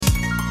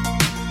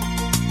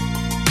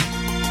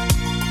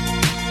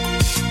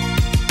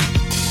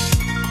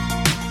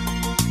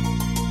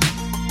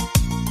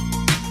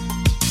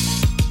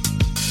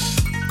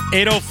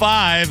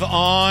8:05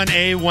 on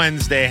a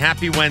Wednesday.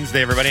 Happy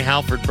Wednesday, everybody.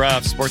 Halford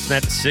Bruff,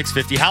 Sportsnet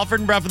 650. Halford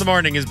and Bruff in the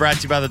Morning is brought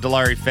to you by the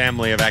Dilawri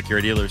family of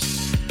Acura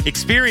dealers.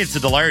 Experience the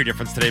Dilawri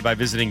difference today by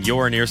visiting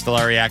your nearest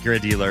Dilawri Acura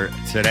dealer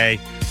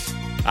today.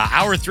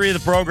 Hour 3 of the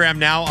program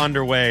now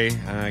underway.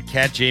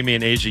 Kat, Jamie,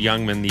 and Asia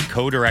Youngman, the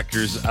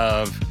co-directors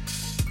of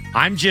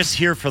I'm Just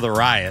Here for the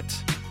Riot,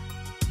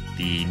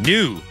 the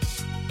new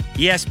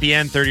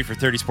ESPN 30 for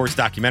 30 sports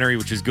documentary,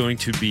 which is going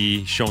to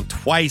be shown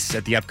twice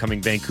at the upcoming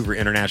Vancouver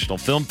International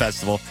Film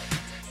Festival.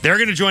 They're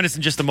going to join us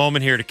in just a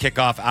moment here to kick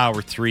off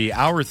Hour 3.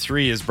 Hour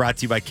 3 is brought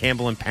to you by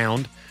Campbell &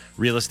 Pound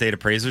Real Estate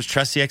Appraisers.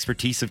 Trust the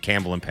expertise of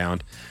Campbell &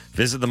 Pound.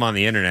 Visit them on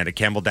the internet at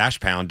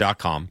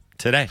campbell-pound.com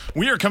today.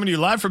 We are coming to you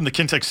live from the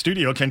Kintec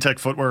studio. Kintec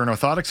Footwear and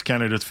Orthotics,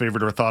 Canada's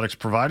favorite orthotics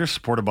provider,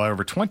 supported by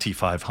over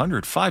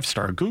 2,500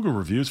 five-star Google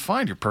reviews.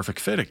 Find your perfect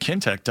fit at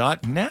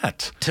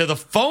kintec.net. To the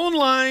phone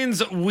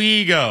lines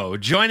we go.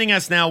 Joining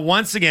us now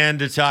once again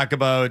to talk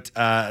about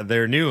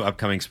their new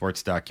upcoming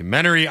sports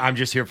documentary, I'm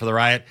Just Here for the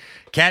Riot.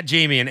 Kat,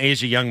 Jamie, and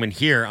Asia Youngman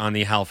here on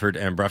the Halford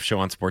and Bruff Show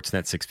on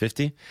Sportsnet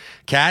 650.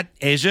 Kat,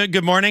 Asia,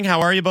 good morning. How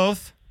are you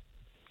both?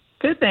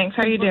 Good, thanks.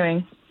 How are you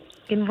doing?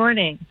 Good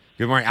morning.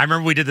 Good morning. I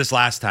remember we did this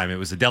last time. It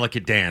was a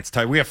delicate dance.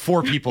 We have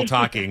 4 people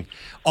talking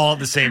all at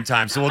the same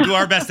time, so we'll do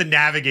our best to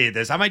navigate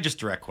this. I might just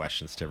direct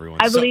questions to everyone.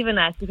 I believe in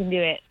us. We can do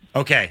it.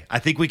 Okay. I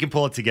think we can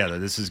pull it together.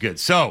 This is good.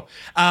 So,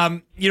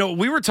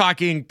 we were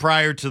talking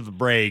prior to the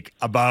break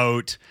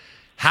about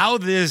how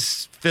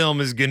this film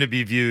is going to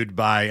be viewed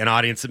by an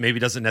audience that maybe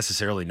doesn't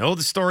necessarily know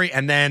the story,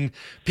 and then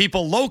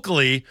people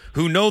locally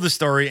who know the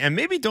story and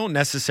maybe don't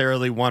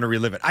necessarily want to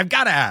relive it. I've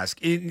got to ask,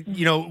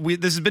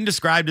 this has been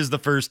described as the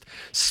first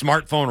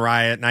smartphone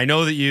riot, and I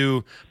know that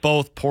you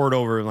both poured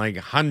over like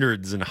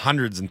hundreds and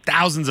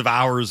thousands of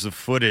hours of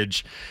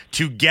footage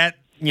to get,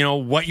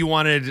 what you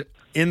wanted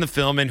in the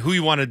film and who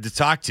you wanted to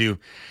talk to.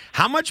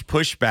 How much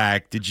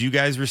pushback did you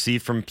guys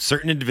receive from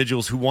certain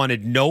individuals who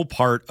wanted no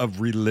part of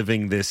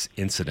reliving this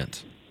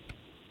incident?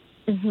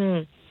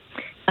 Asia,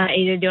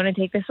 do you want to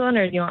take this one,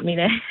 or do you want me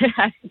to?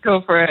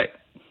 Go for it.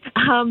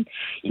 Asia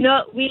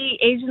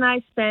and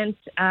I spent,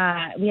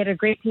 we had a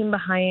great team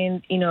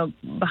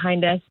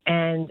behind us,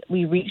 and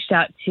we reached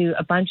out to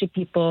a bunch of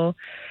people,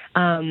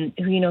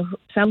 who,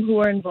 some who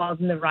were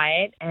involved in the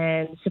riot,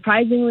 and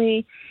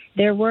surprisingly,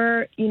 there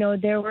were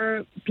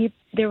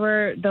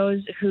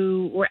those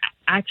who were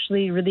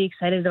actually really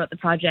excited about the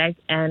project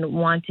and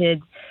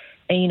wanted,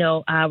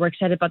 were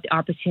excited about the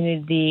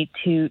opportunity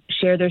to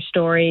share their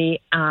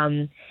story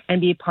and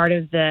be a part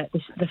of the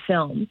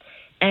film.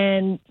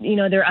 And,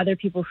 there are other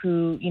people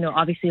who,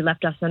 obviously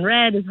left us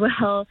unread as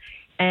well.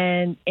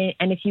 And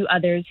a few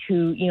others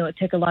who, it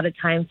took a lot of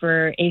time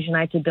for Asia and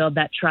I to build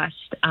that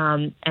trust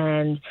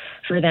and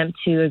for them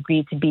to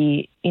agree to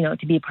be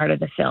part of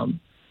the film.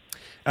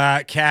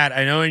 Kat,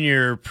 I know in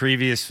your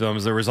previous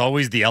films, there was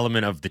always the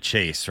element of the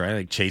chase, right?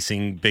 Like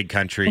chasing Big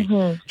Country,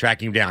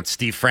 tracking down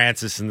Steve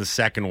Francis in the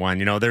second one.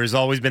 There's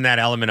always been that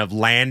element of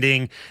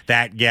landing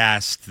that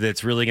guest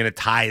that's really going to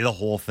tie the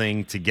whole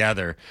thing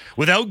together.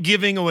 Without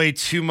giving away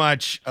too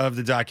much of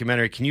the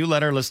documentary, can you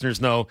let our listeners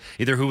know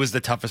either who was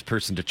the toughest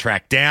person to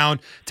track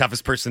down,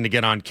 toughest person to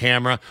get on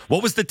camera?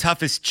 What was the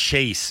toughest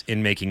chase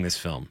in making this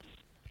film?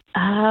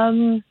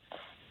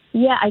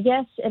 Yeah, I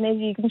guess, and maybe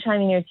you can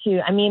chime in here too.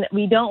 I mean,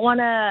 we don't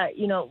want to,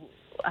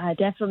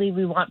 definitely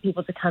we want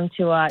people to come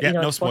to,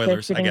 no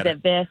spoilers. I get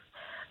it. This,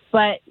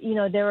 but,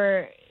 there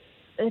were,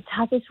 the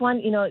toughest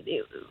one,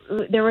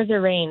 there was a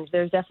range.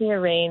 There's definitely a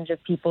range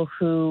of people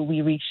who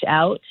we reached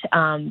out,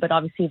 but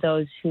obviously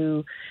those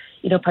who,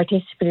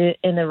 participated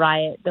in the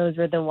riot, those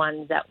were the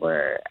ones that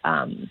were,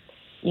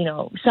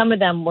 some of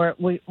them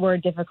were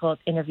difficult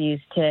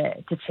interviews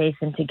to chase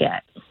and to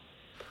get.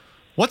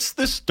 What's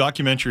this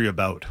documentary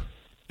about?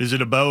 Is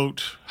it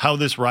about how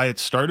this riot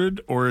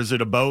started, or is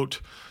it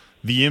about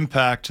the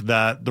impact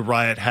that the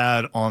riot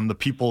had on the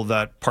people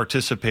that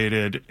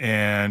participated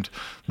and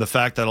the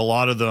fact that a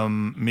lot of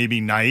them,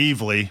 maybe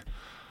naively,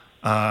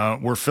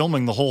 were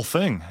filming the whole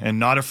thing and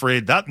not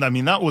afraid? That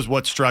was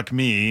what struck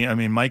me. I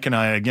mean, Mike and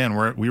I, again,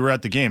 we were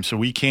at the game, so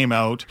we came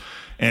out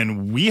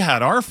and we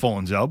had our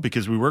phones out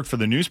because we worked for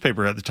the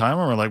newspaper at the time,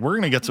 and we're like, we're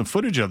going to get some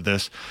footage of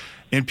this.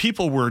 And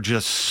people were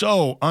just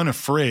so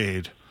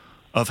unafraid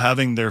of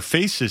having their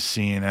faces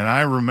seen. And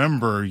I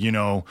remember,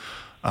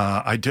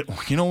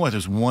 what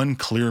is one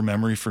clear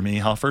memory for me,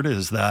 Halford,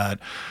 is that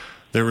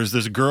there was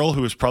this girl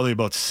who was probably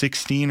about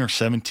 16 or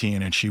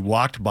 17, and she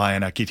walked by,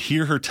 and I could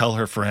hear her tell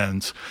her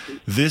friends,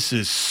 "This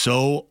is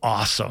so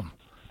awesome."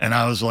 And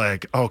I was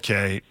like,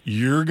 okay,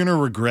 you're going to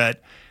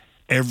regret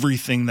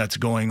everything that's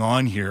going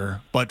on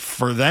here. But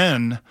for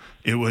them,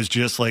 it was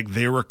just like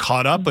they were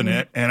caught up in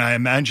it. And I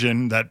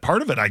imagine that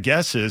part of it, I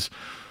guess, is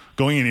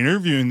going and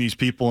interviewing these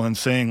people and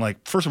saying, like,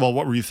 first of all,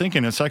 what were you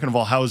thinking? And second of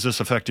all, how has this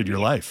affected your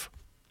life?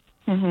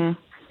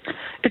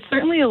 It's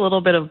certainly a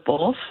little bit of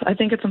both. I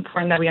think it's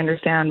important that we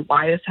understand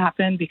why this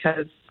happened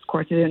because, of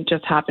course, it didn't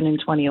just happen in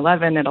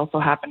 2011. It also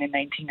happened in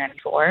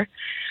 1994.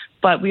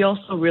 But we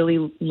also really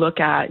look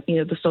at,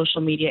 the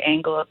social media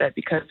angle of it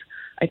because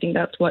I think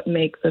that's what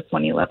makes the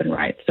 2011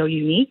 riots so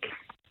unique.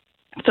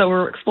 So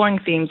we're exploring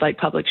themes like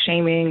public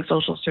shaming,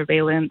 social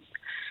surveillance,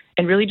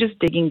 and really just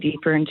digging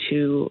deeper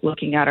into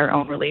looking at our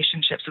own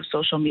relationships with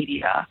social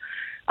media,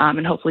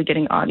 and hopefully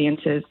getting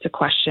audiences to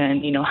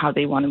question, how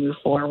they want to move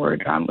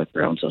forward with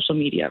their own social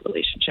media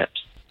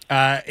relationships.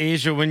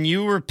 Asia, when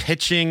you were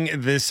pitching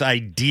this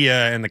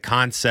idea and the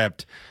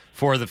concept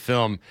for the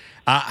film,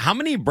 how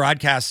many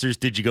broadcasters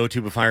did you go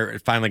to before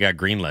it finally got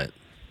greenlit?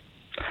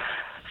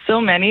 So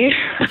many.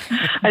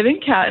 I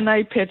think Kat and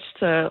I pitched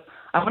to,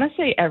 I want to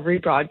say, every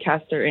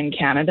broadcaster in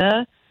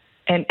Canada,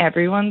 and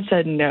everyone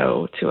said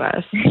no to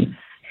us.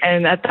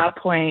 And at that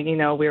point, we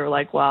were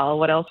like, well,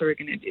 what else are we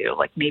going to do?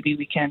 Like, maybe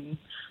we can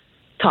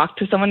talk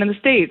to someone in the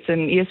States.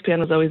 And ESPN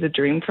was always a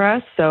dream for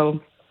us.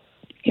 So,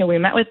 we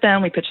met with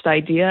them, we pitched the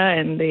idea,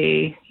 and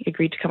they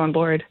agreed to come on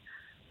board.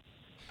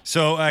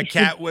 So,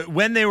 Kat,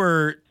 when they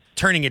were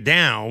turning it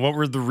down, what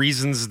were the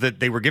reasons that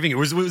they were giving it?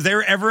 Was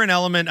there ever an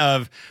element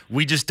of,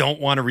 we just don't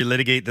want to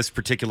relitigate this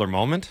particular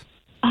moment?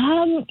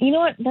 You know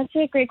what? That's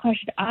a great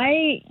question.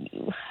 I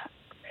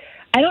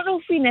don't know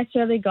if we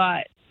necessarily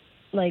got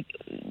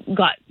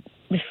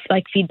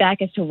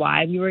feedback as to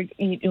why we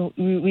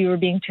were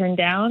being turned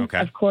down. Okay.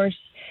 Of course,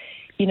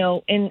 in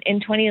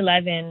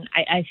 2011,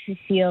 I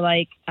feel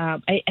like I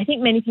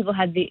think many people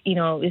had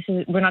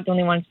we're not the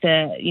only ones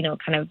to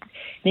kind of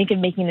think of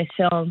making this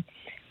film,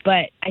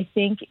 but I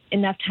think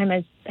enough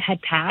time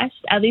had passed,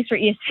 at least for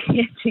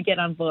ESPN to get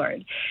on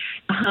board.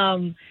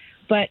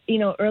 But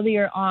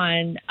earlier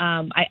on,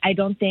 I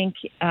don't think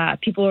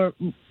people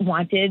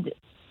wanted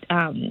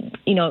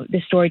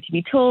the story to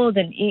be told,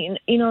 and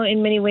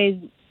in many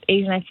ways,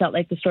 Asia and I felt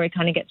like the story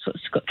kind of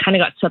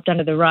got swept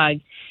under the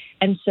rug.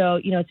 And so,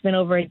 it's been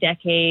over a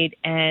decade,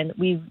 and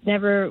we've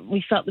never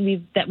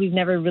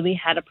really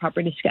had a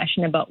proper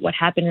discussion about what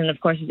happened. And of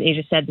course, as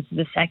Asia said, this is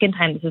the second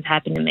time this has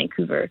happened in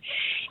Vancouver.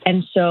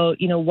 And so,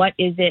 what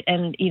is it?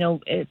 And,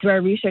 through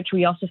our research,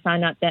 we also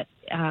found out that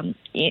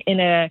in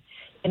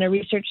a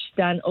research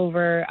done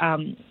over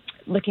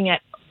looking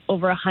at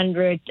over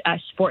 100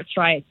 sports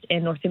riots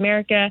in North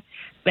America,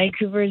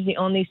 Vancouver is the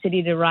only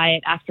city to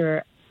riot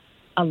after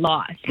a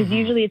loss. Because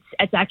usually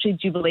it's actually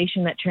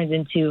jubilation that turns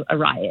into a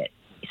riot.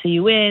 So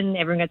you win,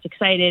 everyone gets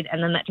excited,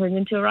 and then that turns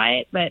into a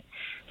riot. But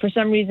for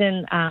some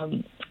reason,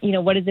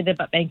 what is it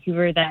about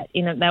Vancouver that,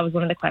 that was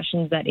one of the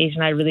questions that Asia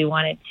and I really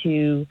wanted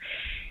to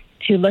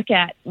look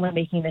at when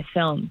making this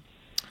film.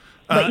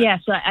 But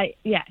so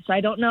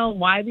I don't know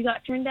why we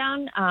got turned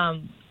down,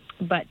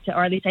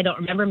 or at least I don't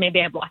remember.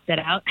 Maybe I blocked that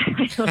out.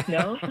 I don't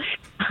know.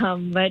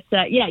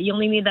 You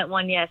only need that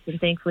one yes,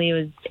 and thankfully it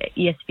was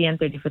ESPN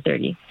 30 for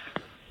 30.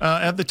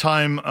 At the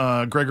time,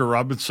 Gregor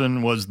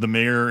Robertson was the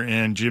mayor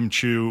and Jim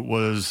Chu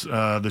was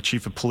the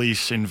chief of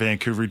police in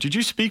Vancouver. Did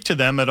you speak to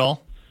them at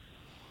all?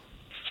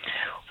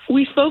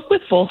 We spoke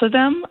with both of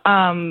them.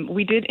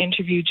 We did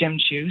interview Jim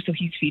Chu, so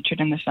he's featured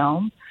in the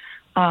film.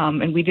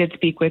 And we did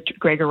speak with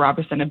Gregor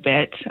Robertson a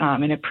bit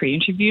in a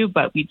pre-interview,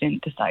 but we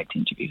didn't decide to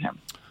interview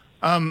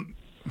him.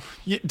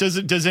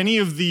 Does any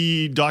of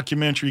the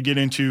documentary get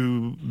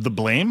into the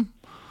blame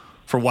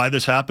for why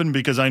this happened?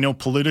 Because I know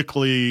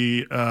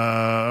politically,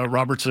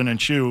 Robertson and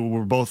Chu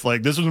were both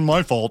like, this isn't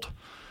my fault.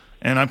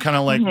 And I'm kind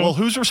of like, well,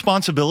 whose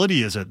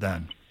responsibility is it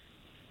then?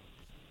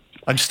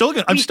 I'm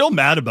still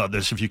mad about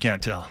this, if you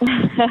can't tell.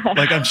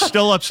 Like, I'm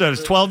still upset.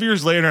 It's 12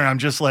 years later, and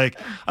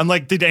I'm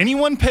like, did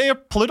anyone pay a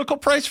political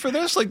price for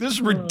this? Like, this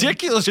is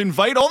ridiculous.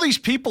 Invite all these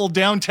people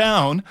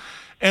downtown,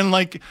 and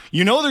they're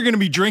going to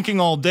be drinking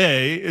all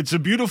day. It's a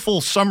beautiful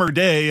summer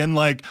day, and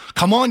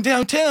come on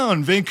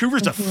downtown.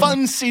 Vancouver's a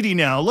fun city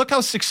now. Look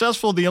how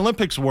successful the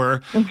Olympics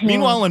were.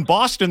 Meanwhile, in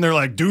Boston, they're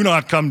like, do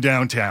not come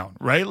downtown,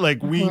 right?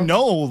 We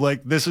know,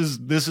 this is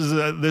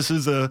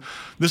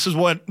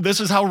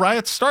how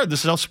riots start. This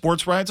is how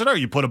sports riots start.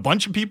 You put a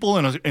bunch of people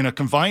in a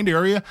confined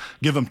area,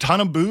 give them a ton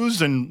of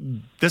booze,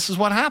 and this is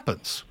what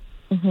happens.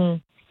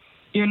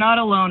 You're not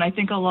alone. I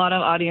think a lot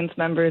of audience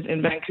members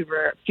in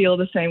Vancouver feel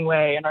the same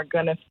way and are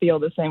going to feel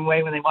the same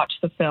way when they watch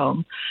the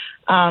film.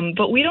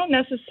 But we don't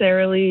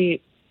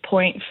necessarily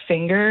point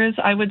fingers,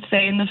 I would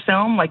say, in the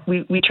film.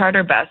 We tried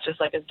our best, just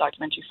like as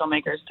documentary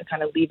filmmakers, to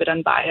kind of leave it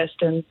unbiased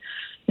and,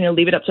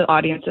 leave it up to the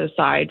audience's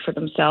side for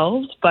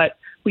themselves. But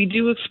we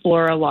do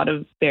explore a lot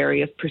of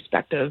various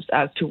perspectives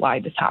as to why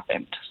this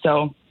happened.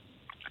 So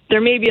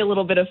there may be a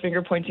little bit of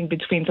finger pointing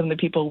between some of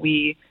the people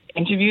we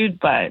interviewed,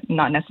 but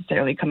not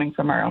necessarily coming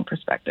from our own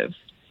perspectives.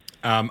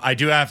 I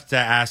do have to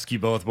ask you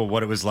both about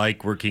what it was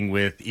like working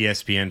with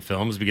ESPN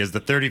Films, because the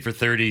 30 for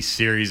 30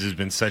 series has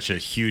been such a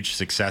huge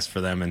success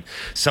for them, and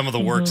some of the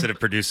works that have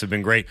produced have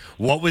been great.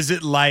 What was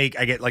it like?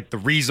 I get the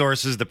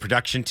resources, the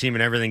production team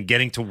and everything,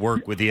 getting to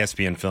work with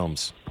ESPN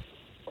Films.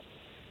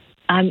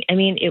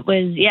 It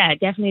was,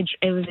 definitely,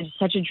 it was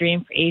such a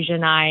dream for Asia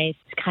and I.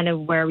 It's kind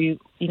of where we,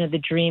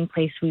 the dream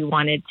place we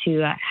wanted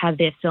to have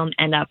this film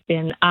end up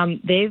in.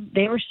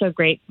 They were so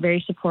great,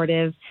 very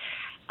supportive.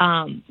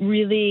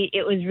 Really,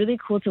 it was really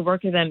cool to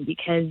work with them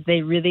because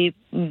they really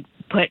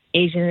put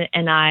Asia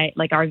and I,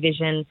 our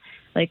vision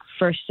like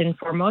first and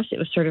foremost. It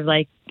was sort of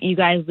like, you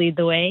guys lead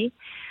the way.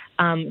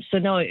 So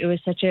no, it was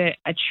such a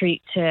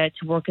treat to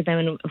work with them.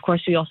 And of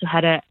course, we also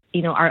had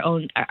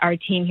our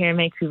team here in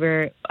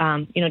Vancouver,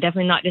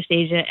 definitely not just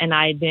Asia and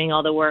I doing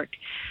all the work.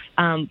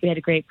 We had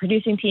a great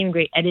producing team,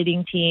 great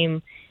editing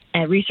team,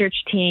 a research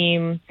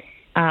team,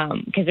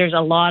 because there's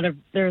a lot of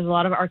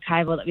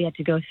archival that we had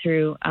to go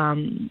through.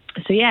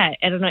 So yeah,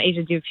 I don't know,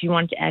 Asia, if you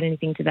want to add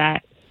anything to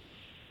that.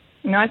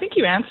 No, I think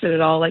you answered it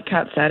all. Like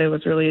Kat said, it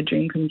was really a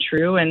dream come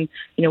true. And,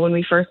 when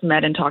we first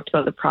met and talked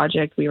about the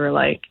project, we were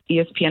like,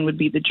 ESPN would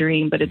be the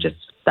dream, but it just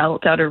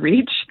felt out of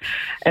reach.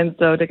 And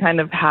so to kind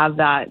of have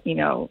that,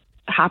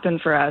 happen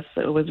for us,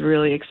 it was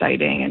really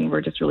exciting. And we're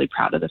just really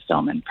proud of the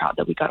film and proud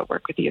that we got to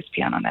work with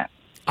ESPN on it.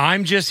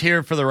 I'm just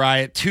here for the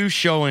riot. 2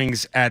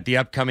 showings at the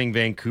upcoming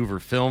Vancouver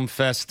Film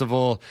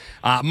Festival.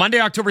 Monday,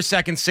 October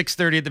 2nd,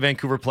 6:30 at the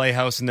Vancouver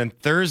Playhouse. And then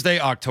Thursday,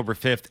 October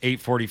 5th,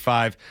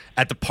 8:45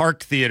 at the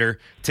Park Theatre.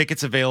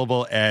 Tickets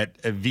available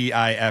at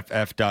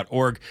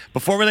viff.org.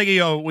 Before we let you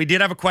go, we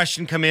did have a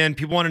question come in.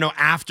 People want to know,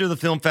 after the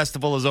film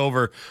festival is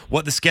over,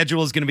 what the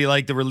schedule is going to be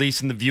like, the release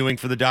and the viewing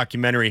for the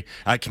documentary.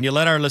 Can you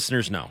let our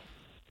listeners know?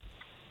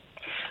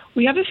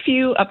 We have a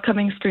few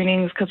upcoming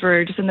screenings because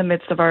we're just in the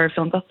midst of our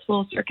film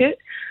festival circuit,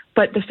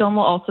 but the film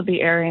will also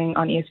be airing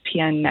on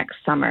ESPN next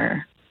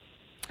summer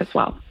as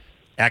well.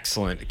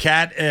 Excellent.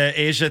 Kat,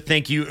 Asia,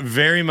 thank you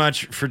very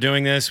much for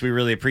doing this. We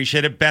really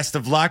appreciate it. Best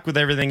of luck with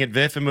everything at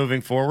VIF and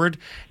moving forward.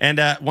 And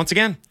once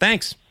again,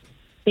 thanks.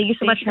 Thank you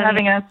so much for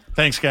having us.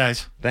 Thanks,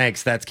 guys.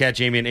 Thanks. That's Kat,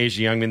 Jamie, and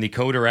Asia Youngman, the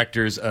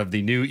co-directors of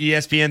the new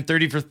ESPN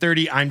 30 for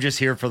 30. I'm just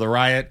here for the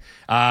riot.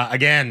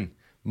 Again,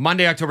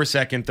 Monday, October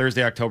 2nd,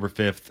 Thursday, October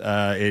 5th.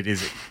 It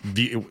is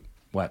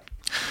what?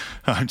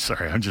 I'm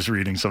sorry. I'm just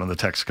reading some of the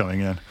text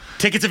coming in.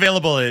 Tickets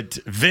available at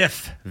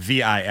viff.org.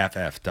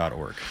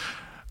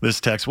 This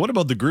text, what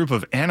about the group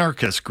of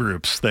anarchist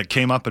groups that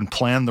came up and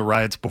planned the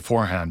riots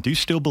beforehand? Do you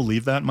still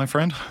believe that, my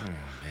friend? Oh, man.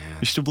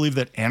 You still believe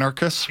that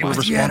anarchists were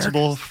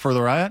responsible for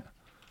the riot?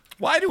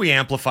 Why do we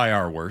amplify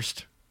our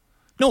worst?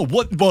 No,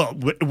 well,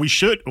 we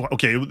should.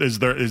 Okay, was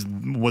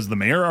the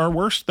mayor our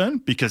worst then?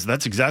 Because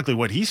that's exactly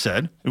what he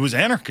said. It was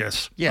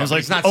anarchists. Yeah, I was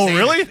like,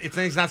 really?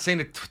 He's not saying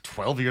it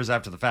 12 years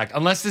after the fact.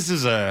 Unless this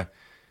is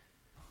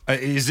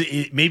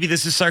maybe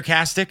this is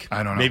sarcastic.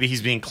 I don't know. Maybe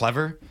he's being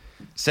clever.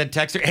 Said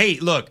texter, hey,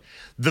 look,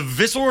 the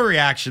visceral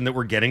reaction that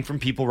we're getting from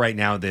people right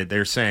now, that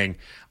they're saying,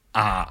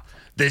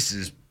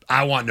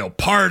 I want no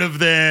part of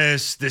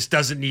this. This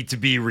doesn't need to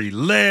be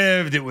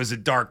relived. It was a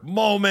dark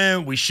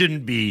moment. We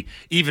shouldn't be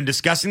even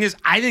discussing this.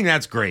 I think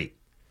that's great,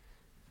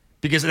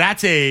 because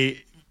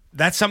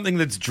that's something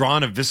that's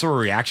drawn a visceral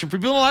reaction for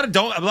people. A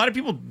lot of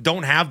people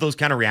don't have those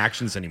kind of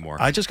reactions anymore.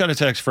 I just got a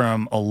text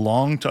from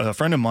a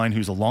friend of mine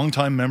who's a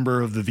longtime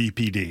member of the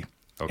VPD.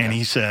 Okay. And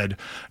he said,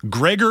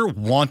 Gregor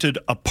wanted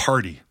a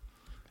party,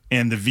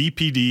 and the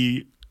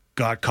VPD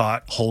got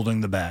caught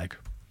holding the bag.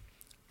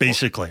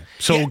 Basically.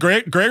 So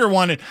yeah.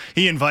 Gregor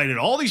he invited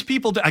all these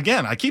people to,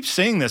 again, I keep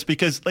saying this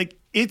because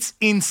it's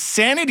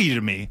insanity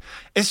to me,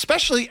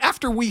 especially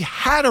after we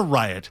had a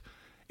riot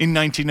in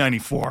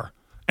 1994.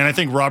 And I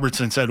think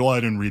Robertson said,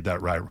 I didn't read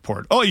that riot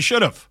report. Oh, you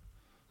should have,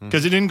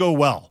 because it didn't go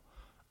well.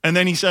 And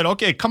then he said,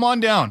 okay, come on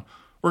down.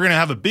 We're going to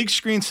have a big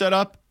screen set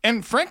up.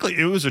 And frankly,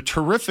 it was a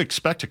terrific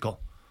spectacle.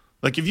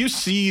 Like, if you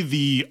see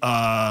the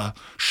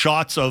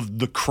shots of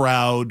the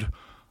crowd,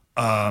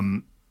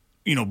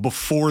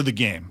 before the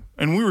game,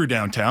 and we were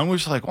downtown, we were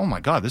just like, oh my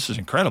God, this is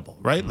incredible,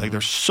 right? Like,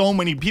 there's so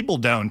many people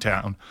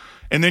downtown.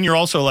 And then you're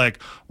also like,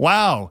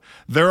 wow,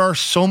 there are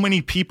so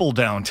many people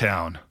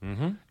downtown.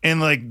 Mm-hmm. And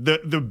like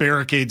the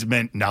barricades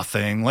meant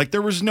nothing. Like,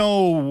 there was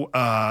no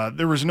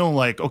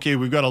like, okay,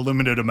 we've got a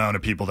limited amount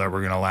of people that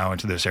we're going to allow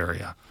into this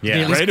area.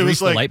 Yeah. Right. It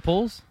was like the light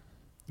poles.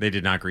 They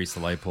did not grease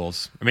the light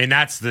poles. I mean,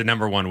 that's the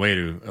number one way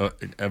to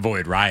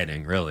avoid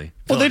rioting, really.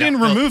 Well, they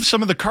didn't remove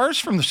some of the cars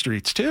from the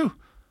streets too.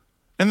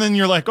 And then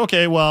you're like,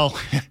 okay, well,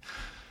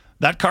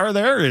 that car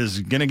there is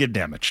going to get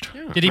damaged.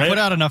 Yeah. Did he put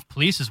out enough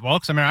police as well?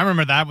 Because I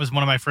remember that was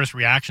one of my first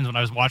reactions when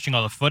I was watching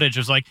all the footage. It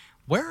was like,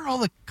 where are all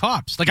the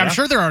cops? Like, yeah. I'm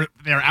sure they're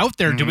out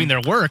there doing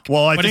their work.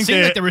 Well, but it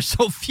seemed like there were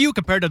so few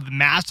compared to the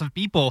mass of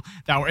people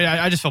that were.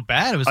 I just felt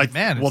bad. It was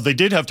well, they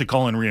did have to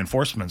call in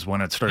reinforcements when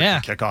it started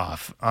to kick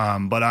off.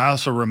 But I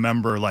also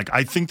remember,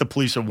 I think the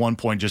police at one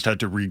point just had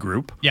to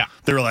regroup. Yeah,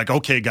 they were like,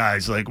 okay,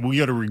 guys, we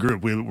got to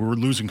regroup. We're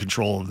losing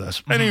control of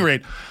this. Mm-hmm. At any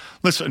rate.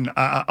 Listen,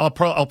 I'll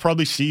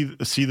probably see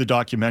the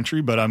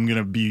documentary, but I'm going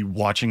to be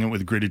watching it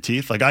with gritted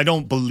teeth. Like, I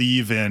don't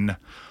believe in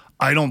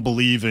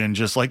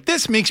just like,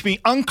 this makes me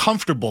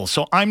uncomfortable,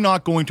 so I'm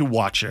not going to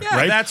watch it. Yeah,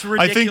 right? That's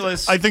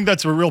ridiculous. I think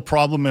that's a real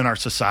problem in our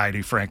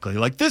society, frankly.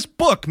 Like, this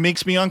book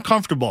makes me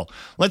uncomfortable.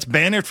 Let's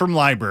ban it from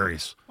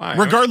libraries,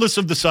 regardless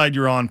of the side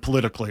you're on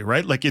politically,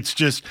 right? Like, it's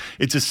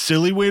a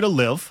silly way to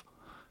live.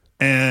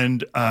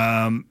 And,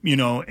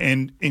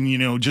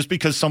 just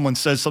because someone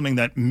says something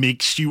that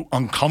makes you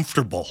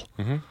uncomfortable.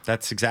 Mm-hmm.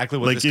 That's exactly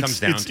what this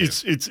comes down to.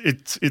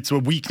 It's a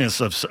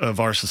weakness of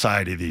our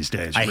society these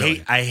days.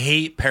 I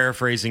hate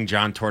paraphrasing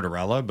John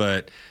Tortorella,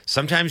 but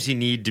sometimes you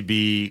need to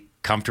be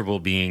comfortable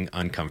being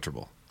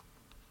uncomfortable.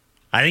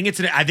 I think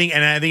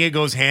it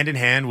goes hand in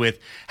hand with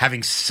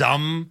having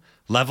some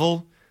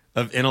level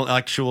of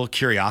intellectual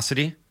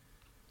curiosity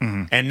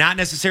and not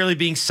necessarily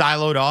being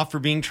siloed off or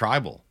being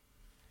tribal.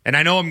 And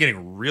I know I'm getting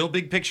a real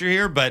big picture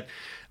here, but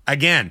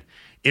again,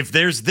 if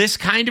there's this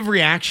kind of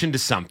reaction to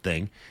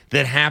something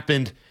that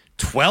happened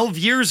 12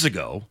 years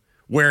ago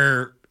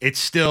where it's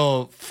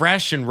still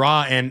fresh and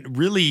raw and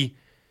really,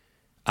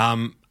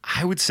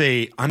 I would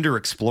say,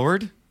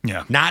 underexplored,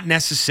 not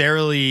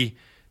necessarily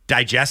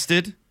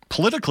digested.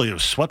 Politically, it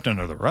was swept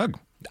under the rug.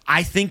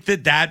 I think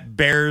that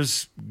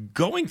bears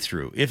going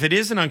through. If it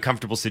is an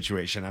uncomfortable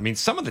situation, I mean,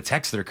 some of the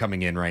texts that are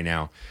coming in right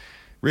now,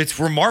 it's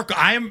remarkable.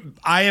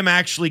 I am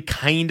actually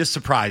kind of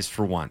surprised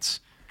for once.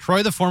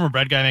 Troy, the former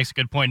bread guy, makes a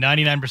good point.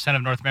 99%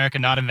 of North America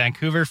not in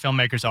Vancouver.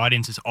 Filmmakers'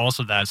 audience is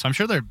also that. So I'm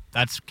sure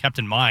that's kept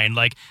in mind.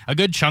 Like, a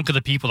good chunk of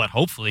the people that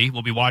hopefully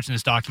will be watching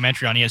this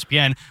documentary on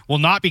ESPN will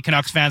not be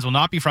Canucks fans, will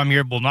not be from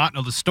here, will not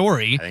know the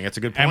story. I think that's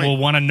a good point. And will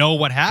want to know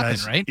what happened,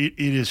 Guys, right? It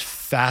is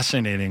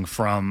fascinating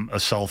from a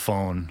cell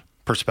phone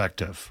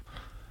perspective.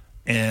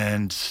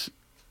 And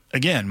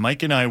again,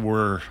 Mike and I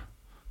were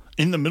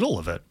in the middle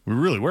of it. We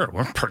really were. We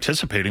weren't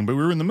participating, but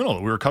we were in the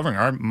middle. We were covering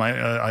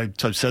I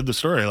said the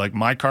story, like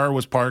my car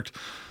was parked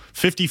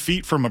 50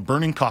 feet from a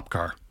burning cop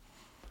car.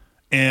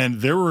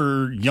 And there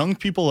were young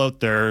people out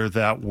there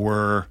that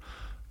were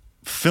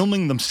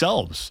filming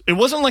themselves. It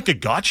wasn't like a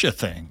gotcha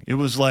thing. It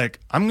was like,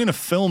 I'm going to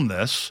film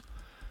this,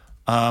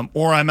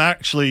 or I'm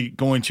actually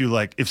going to,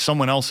 like, if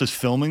someone else is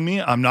filming me,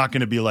 I'm not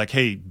going to be like,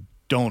 hey,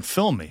 don't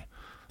film me.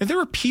 And there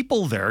were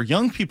people there,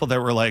 young people that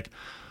were like,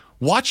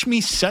 watch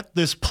me set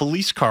this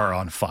police car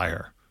on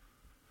fire.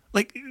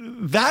 Like,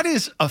 that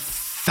is a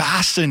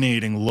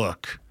fascinating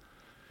look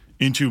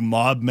into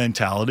mob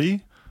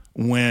mentality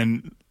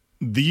when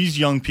these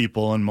young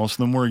people, and most of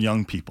them were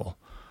young people,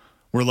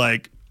 were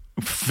like,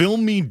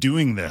 film me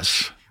doing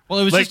this. Well,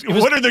 it was like,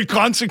 what are the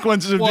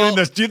consequences of doing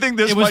this? Do you think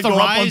this might go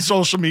up on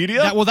social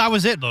media? That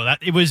was it, though.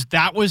 That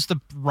was the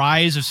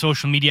rise of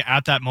social media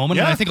at that moment.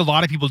 Yeah. And I think a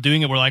lot of people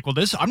doing it were like, well,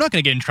 I'm not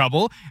going to get in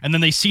trouble. And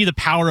then they see the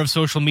power of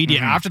social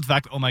media after the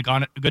fact. Oh, my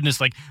goodness,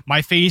 like,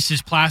 my face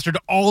is plastered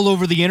all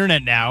over the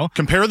internet now.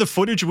 Compare the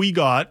footage we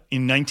got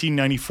in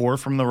 1994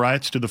 from the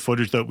riots to the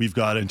footage that we've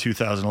got in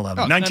 2011.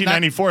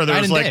 1994,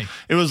 there was like,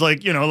 it was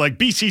like, you know, like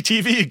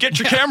BCTV, get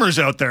your cameras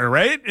out there,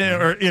 right?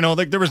 Or, you know,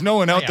 like, there was no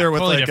one out there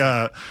with totally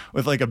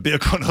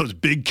one of those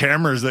big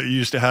cameras that you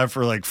used to have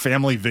for like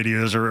family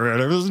videos or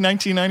whatever. It was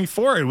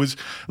 1994. It was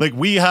like,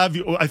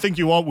 I think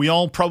we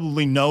all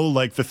probably know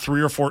like the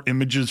 3 or 4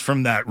 images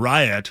from that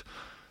riot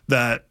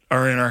that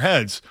are in our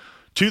heads.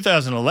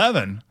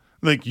 2011,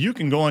 like, you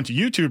can go onto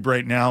YouTube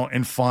right now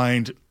and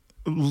find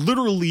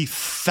literally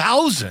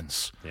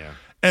thousands. Yeah.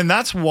 And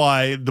that's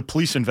why the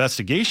police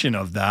investigation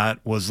of that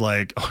was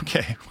like,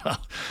 okay, well,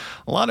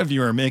 a lot of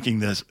you are making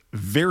this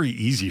very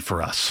easy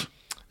for us.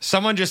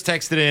 Someone just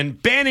texted in,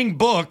 banning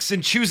books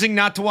and choosing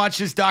not to watch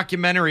this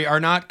documentary are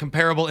not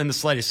comparable in the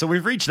slightest. So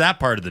we've reached that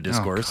part of the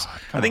discourse.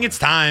 I think it's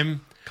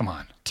time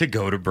to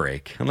go to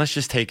break. And let's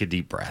just take a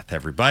deep breath,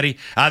 everybody.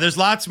 There's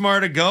lots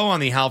more to go on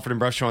the Halford and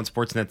Bruff Show on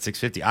Sportsnet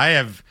 650.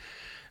 I'm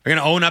going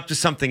to own up to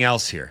something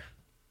else here.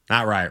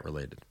 Not riot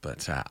related,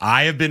 but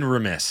I have been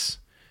remiss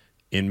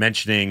in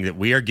mentioning that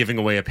we are giving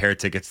away a pair of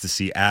tickets to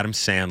see Adam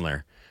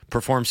Sandler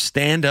perform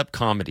stand-up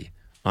comedy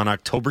on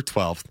October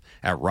 12th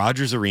at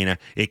Rogers Arena.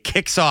 It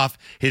kicks off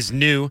his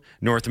new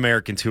North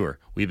American tour.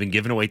 We've been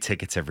giving away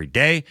tickets every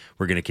day.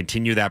 We're going to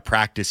continue that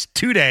practice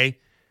today.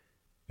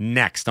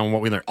 Next on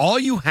What We Learned. All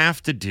you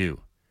have to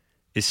do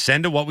is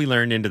send a What We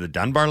Learned into the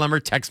Dunbar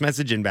Lumber text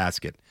message in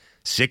basket,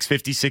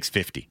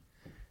 650-650.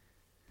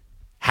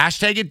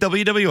 Hashtag it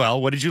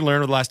WWL. What did you learn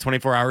over the last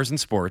 24 hours in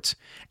sports?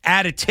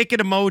 Add a ticket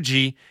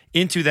emoji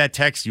into that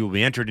text. You will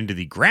be entered into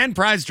the grand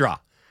prize draw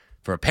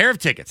for a pair of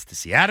tickets to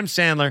see Adam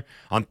Sandler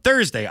on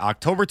Thursday,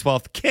 October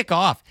 12th. Kick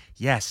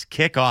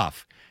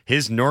off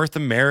his North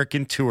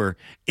American tour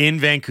in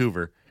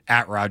Vancouver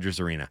at Rogers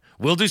Arena.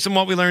 We'll do some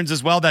What We Learned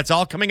as well. That's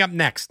all coming up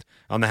next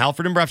on the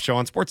Halford and Bruff Show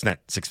on Sportsnet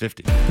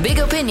 650. Big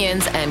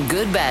opinions and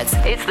good bets.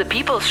 It's the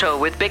People's Show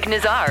with Bick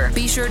Nazar.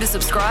 Be sure to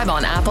subscribe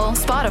on Apple,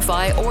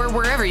 Spotify, or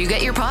wherever you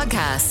get your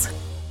podcasts.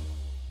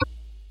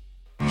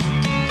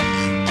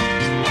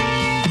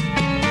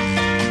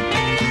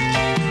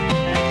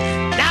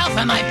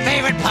 For my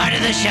favorite part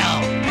of the show.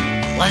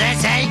 What did I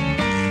say?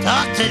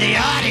 Talk to the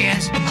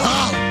audience.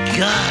 Oh,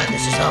 God,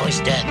 this is always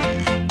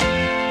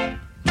dead.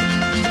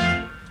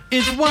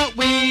 It's What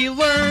We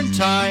Learn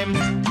time.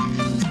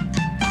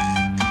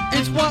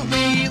 It's What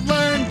We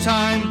Learn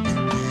time.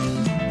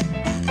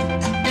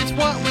 It's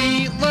What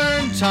We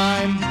Learn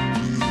time.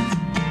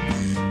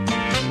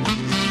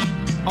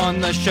 On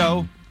the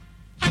show.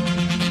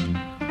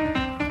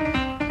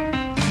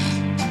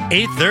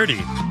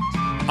 8:30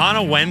 on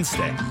a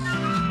Wednesday.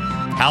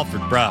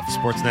 Halford Bruff,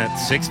 Sportsnet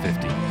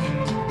 650.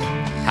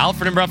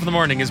 Halford and Bruff in the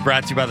Morning is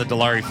brought to you by the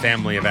Dilawri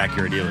family of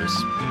Acura dealers.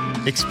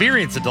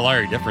 Experience the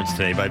Dilawri difference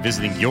today by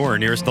visiting your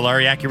nearest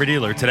Dilawri Acura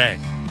dealer today.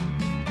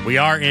 We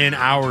are in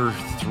hour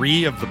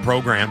 3 of the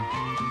program.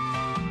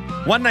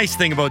 One nice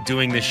thing about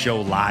doing this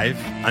show live,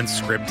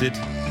 unscripted,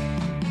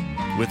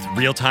 with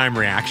real-time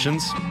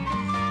reactions,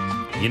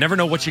 you never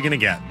know what you're going to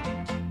get.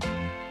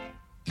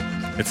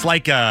 It's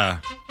like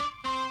a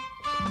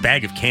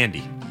bag of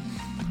candy.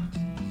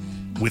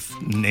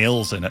 With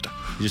nails in it.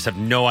 You just have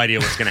no idea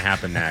what's going to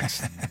happen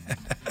next.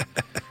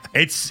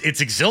 It's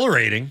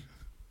exhilarating,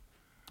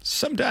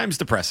 sometimes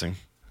depressing,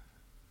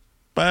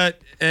 but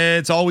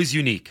it's always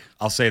unique.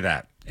 I'll say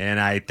that.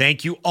 And I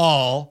thank you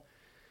all,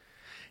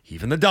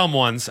 even the dumb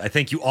ones. I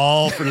thank you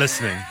all for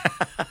listening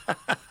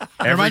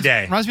every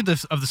day. Reminds me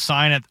of the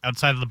sign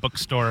outside of the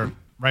bookstore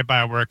right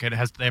by our work. They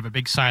have a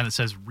big sign that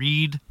says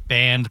 "Read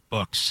banned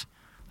books."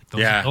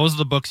 Those are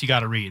the books you got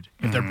to read.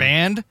 If they're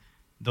banned,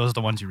 those are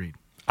the ones you read.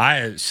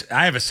 I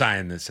have a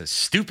sign that says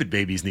 "Stupid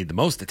babies need the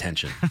most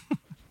attention,"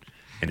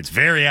 and it's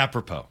very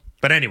apropos.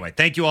 But anyway,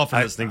 thank you all for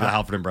listening to the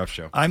Halford and Bruff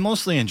Show. I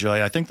mostly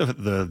enjoy. I think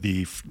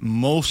the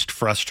most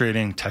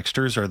frustrating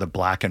texters are the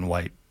black and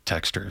white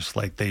texters.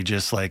 Like they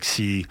just like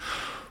see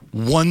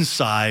one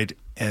side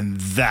and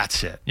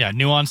that's it. Yeah,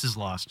 nuance is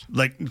lost.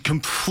 Like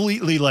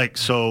completely like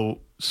so.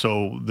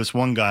 This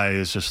one guy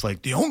is just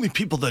like the only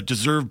people that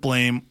deserve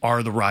blame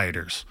are the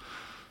rioters.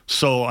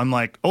 So I'm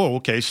like, oh,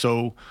 okay,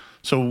 so.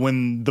 So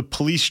when the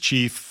police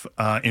chief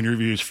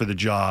interviews for the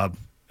job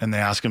and they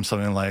ask him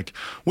something like,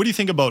 what do you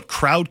think about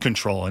crowd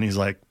control? And he's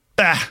like,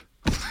 bah.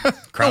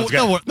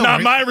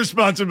 Not my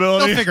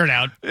responsibility. They'll figure it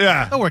out.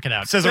 Yeah. They'll work it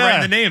out. It says it right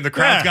in the name. The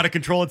crowd's got to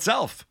control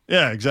itself.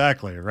 Yeah,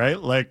 exactly. Right.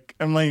 Like,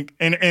 I'm like,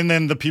 and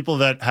then the people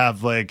that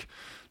have like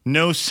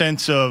no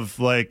sense of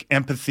like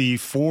empathy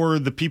for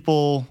the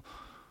people.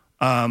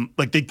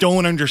 Like they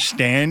don't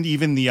understand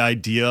even the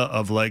idea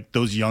of like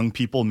those young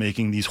people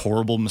making these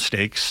horrible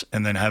mistakes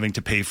and then having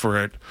to pay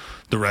for it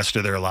the rest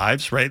of their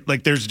lives, right?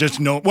 Like there's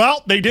just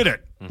they did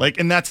it. Like,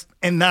 and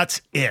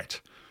that's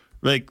it.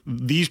 Like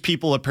these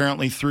people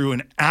apparently threw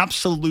an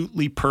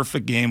absolutely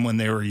perfect game when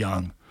they were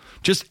young.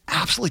 Just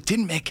absolutely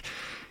didn't make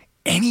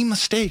any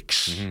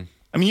mistakes.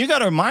 I mean, you got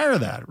to admire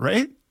that,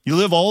 right? You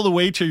live all the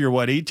way to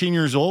you're 18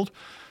 years old.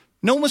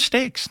 No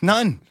mistakes.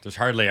 None. There's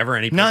hardly ever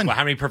any. None.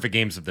 How many perfect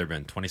games have there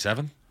been?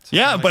 27?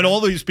 Yeah, but all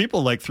these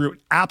people like threw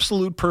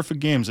absolute perfect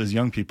games as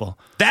young people.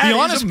 That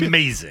is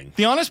amazing.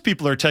 The honest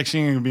people are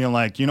texting and being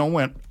like, you know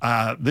what,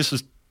 this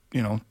is,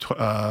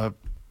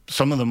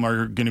 some of them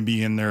are going to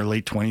be in their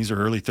late 20s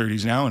or early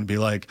 30s now and be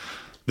like,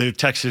 they've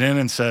texted in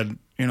and said,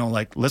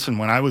 like, listen,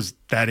 when I was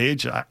that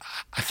age, I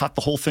thought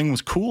the whole thing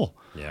was cool.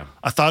 Yeah.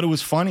 I thought it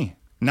was funny.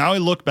 Now I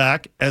look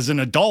back as an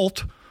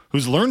adult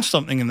who's learned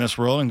something in this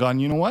world and gone,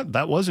 you know what?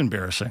 That was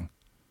embarrassing.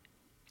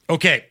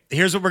 Okay,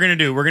 here's what we're going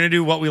to do. We're going to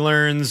do what we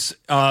learns,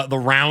 the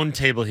round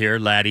table here,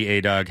 Laddie,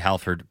 A-Dog,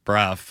 Halford,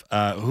 Bruff.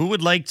 Who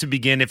would like to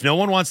begin? If no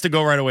one wants to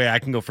go right away, I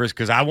can go first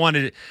because I want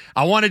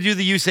to do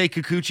the Yusei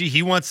Kikuchi.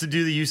 He wants to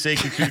do the Yusei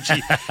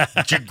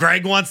Kikuchi.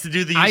 Greg wants to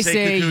do the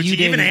Yusei Kikuchi.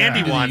 Even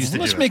Andy wants to do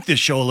it. Let's make this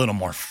show a little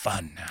more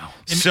fun now.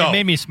 It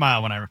made me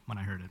smile when I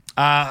heard it.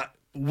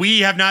 We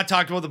have not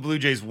talked about the Blue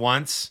Jays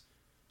once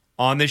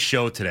on this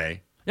show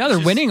today. Yeah,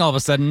 they're winning all of a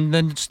sudden.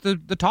 Then just the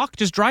talk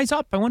just dries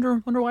up. I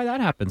wonder why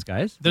that happens,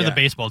 guys. They're the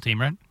baseball team,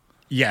 right?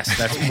 Yes,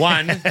 that's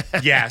one.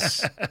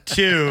 Yes.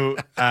 Two,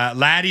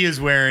 Laddie is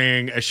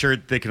wearing a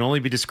shirt that can only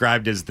be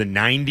described as the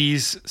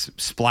 90s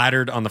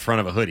splattered on the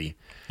front of a hoodie.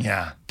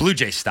 Yeah. Blue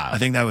Jay style. I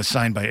think that was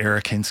signed by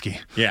Eric Hinsky.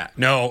 Yeah.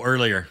 No,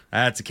 earlier.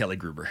 That's a Kelly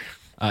Gruber.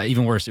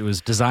 Even worse, it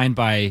was designed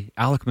by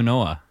Alec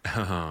Manoa.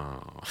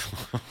 Oh.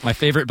 My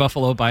favorite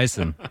Buffalo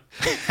Bison.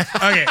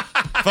 Okay,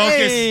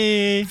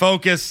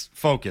 focus.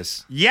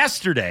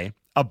 Yesterday,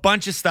 a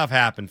bunch of stuff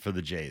happened for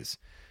the Jays.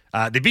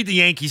 They beat the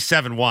Yankees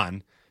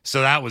 7-1,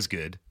 so that was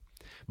good.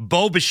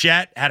 Bo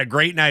Bichette had a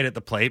great night at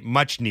the plate,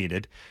 much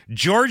needed.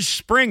 George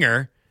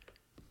Springer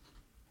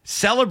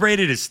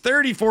celebrated his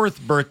 34th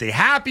birthday.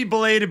 Happy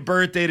belated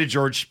birthday to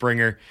George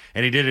Springer,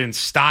 and he did it in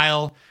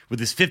style with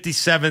his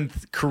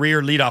 57th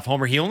career leadoff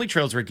homer. He only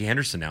trails Ricky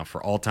Henderson now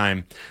for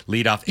all-time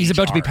leadoff He's HR.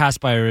 about to be passed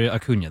by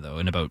Acuna, though,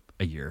 in about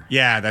a year.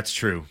 Yeah, that's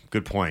true.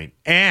 Good point.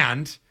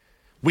 And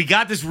we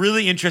got this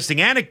really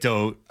interesting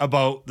anecdote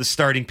about the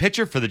starting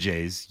pitcher for the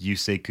Jays,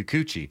 Yusei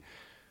Kikuchi,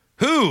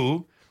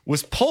 who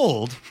was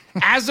pulled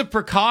as a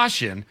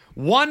precaution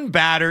one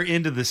batter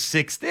into the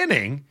 6th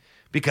inning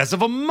because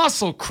of a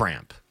muscle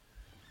cramp.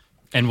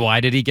 And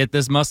why did he get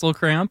this muscle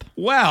cramp?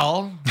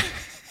 Well,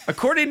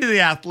 according to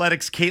the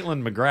Athletics'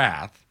 Caitlin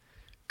McGrath,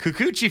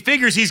 Kikuchi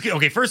figures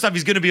first off,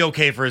 he's going to be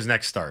okay for his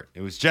next start.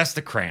 It was just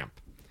a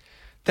cramp.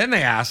 Then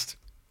they asked,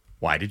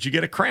 why did you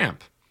get a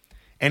cramp?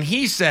 And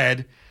he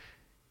said,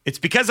 it's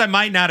because I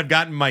might not have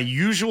gotten my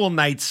usual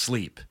night's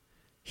sleep.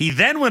 He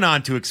then went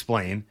on to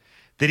explain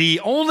that he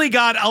only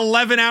got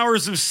 11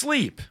 hours of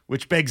sleep,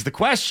 which begs the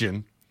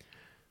question,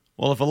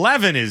 well, if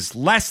 11 is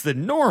less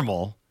than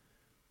normal,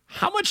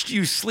 how much do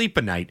you sleep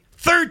a night?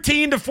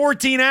 13 to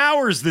 14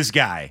 hours this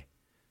guy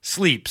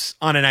sleeps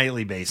on a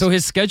nightly basis. So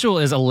his schedule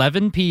is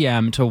 11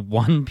 p.m. to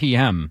 1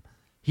 p.m.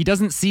 He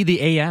doesn't see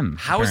the AM.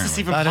 How is this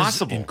even That is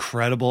possible?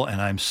 incredible,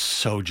 and I'm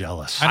so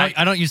jealous.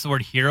 I don't use the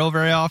word hero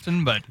very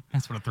often, but I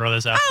just want to throw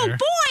this out Oh, there.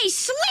 boy,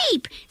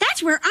 sleep!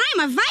 That's where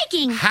I'm a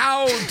Viking.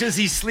 How does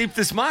he sleep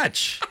this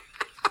much?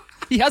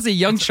 He has a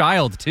young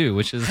child too,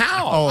 which is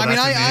How? Oh, I mean,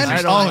 that's I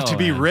amazing. don't know, to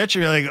be man. rich,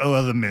 you're like,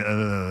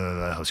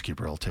 the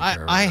housekeeper will take care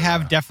of it. I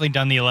have definitely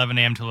done the 11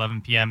 a.m. to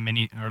 11 p.m.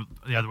 mini, or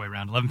the other way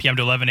around, 11 p.m.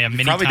 to 11 a.m.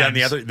 many Probably times.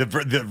 done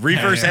the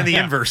reverse and the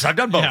inverse. I've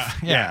done both.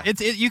 Yeah.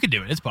 You could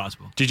do it. It's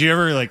possible. Did you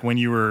ever, like, when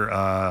you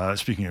were,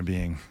 speaking of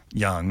being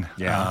young,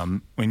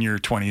 when you're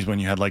 20s, when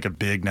you had like a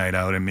big night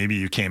out and maybe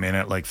you came in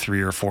at like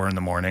 3 or 4 in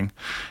the morning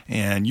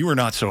and you were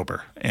not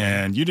sober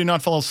and you did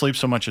not fall asleep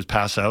so much as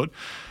pass out?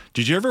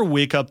 Did you ever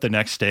wake up the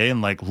next day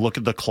and like look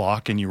at the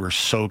clock and you were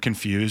so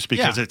confused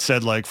because it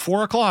said like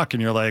 4 o'clock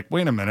and you're like,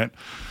 wait a minute.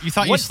 You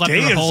thought you what slept day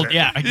through the is whole it?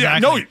 Yeah,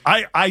 exactly. No,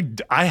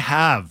 I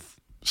have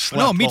slept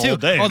No, me the too. whole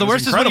day. Oh, the It was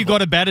worst is when you incredible. go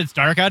to bed, it's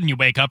dark out, and you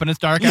wake up and it's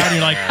dark out, and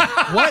you're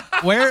like,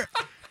 what? Where?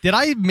 Did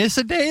I miss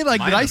a day?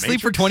 Like, did I sleep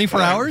for 24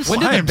 hours? When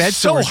did I the am bed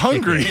so sores kick in?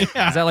 hungry. Is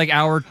that like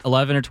hour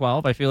 11 or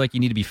 12? I feel like you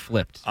need to be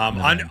flipped.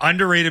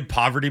 Underrated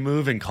poverty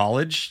move in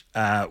college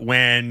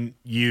when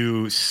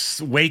you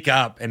wake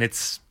up and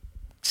it's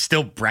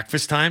still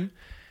breakfast time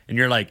and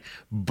you're like,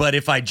 but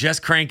if I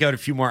just crank out a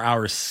few more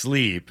hours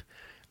sleep,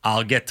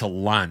 I'll get to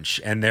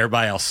lunch and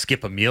thereby I'll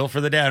skip a meal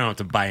for the day. I don't have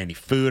to buy any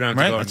food. I don't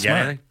have to go and that's get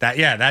smart.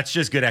 anything. That's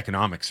just good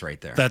economics right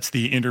there. That's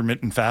the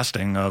intermittent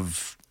fasting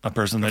of a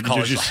person that you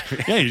college just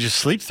life. you just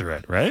sleep through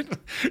it, right?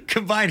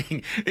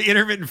 Combining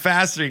intermittent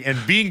fasting and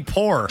being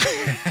poor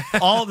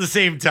all at the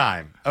same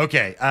time.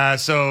 Okay,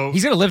 so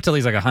He's going to live till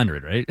he's like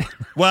 100, right?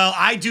 well,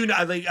 I do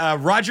not.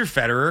 Roger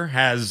Federer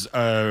has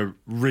a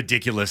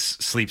ridiculous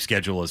sleep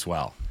schedule as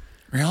well.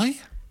 Really?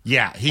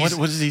 Yeah, What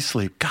does he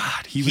sleep?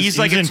 God, he He's was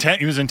like in a- town.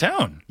 He was in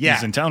town. Yeah,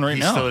 he's in town right he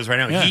now. Still is right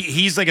now. Yeah.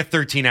 He's like a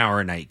 13-hour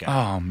a night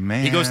guy. Oh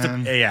man, He goes to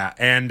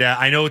and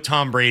I know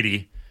Tom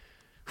Brady,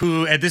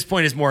 who at this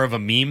point is more of a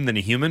meme than a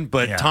human,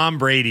 but Yeah. Tom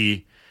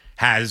Brady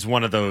has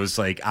one of those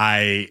like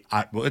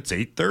well, it's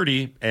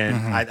 8:30, and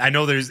I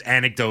know there's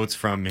anecdotes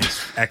from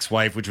his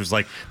ex-wife, which was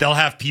like they'll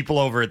have people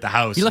over at the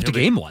house. He left a and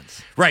he'll game be-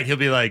 once. Right, he'll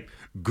be like,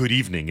 "Good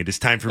evening. It is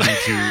time for me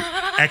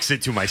to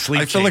exit to my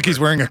sleep." I feel like chamber." he's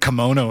wearing a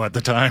kimono at the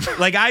time.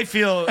 Like I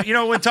feel,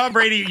 when Tom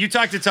Brady, you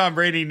talk to Tom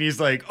Brady and he's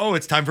like, "Oh,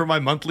 it's time for my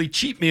monthly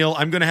cheat meal.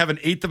 I'm going to have an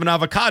eighth of an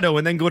avocado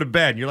and then go to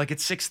bed." And you're like,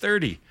 "It's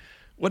 6:30.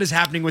 What is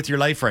happening with your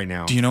life right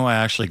now?" Do you know I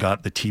actually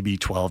got the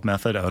TB12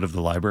 method out of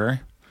the library?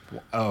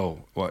 Oh,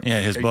 what?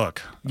 Yeah, his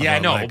book. Yeah, I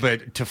about, know, like-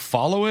 but to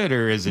follow it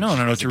or is it? no,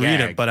 as to a read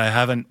gag? it, but I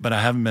haven't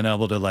been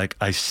able to like.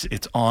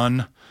 It's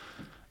on.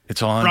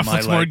 It's on Ruff my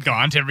looks more like.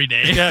 gaunt every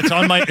day. Yeah, it's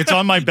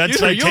on my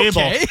bedside you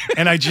table, okay?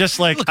 and I just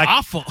like Look I,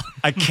 awful.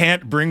 I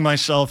can't bring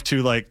myself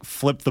to like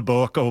flip the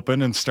book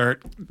open and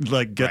start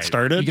like get Right.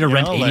 started. You going to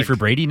rent know, 80 like, for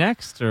Brady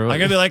next? Or I'm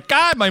gonna be like,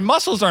 God, my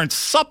muscles aren't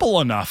supple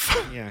enough.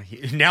 Yeah,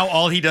 now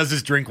all he does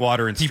is drink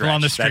water and People stretch.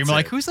 on the stream That's are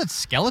like, it. who's that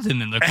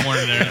skeleton in the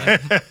corner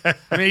there?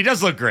 I mean, he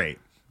does look great,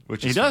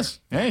 which He is does.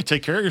 Yeah, you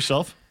take care of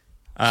yourself.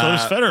 So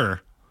does Federer.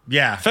 fair.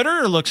 Yeah,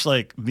 Federer looks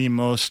like the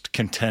most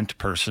content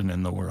person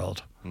in the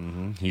world.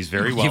 he's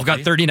very well. You've got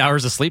 13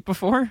 hours of sleep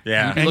before?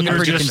 Yeah. You'd be And looking you're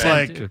pretty just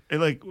content,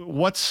 like, too.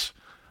 what's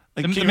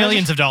like The can you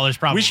millions imagine- of dollars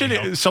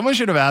probably. Someone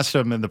should have asked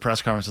him in the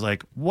press conference,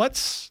 like,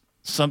 what's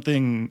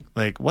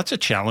a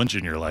challenge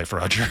in your life,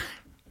 Roger?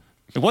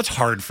 Like, what's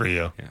hard for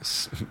you?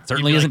 Yes.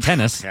 Certainly isn't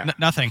tennis. Yeah.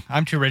 Nothing.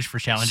 I'm too rich for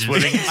challenges.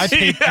 Swimming. I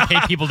pay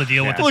people to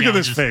deal with the Look at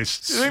this challenges.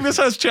 face. You think this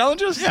has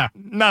challenges? Yeah.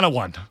 Not a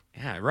one.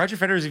 Yeah, Roger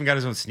Federer's even got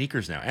his own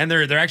sneakers now, and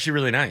they're actually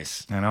really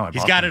nice. I know, I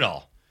He's bought got them. it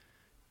all.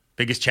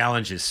 Biggest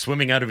challenge is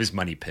swimming out of his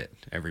money pit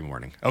every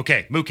morning.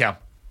 Okay, moo cow.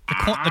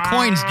 The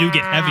coins do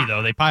get heavy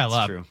though; they pile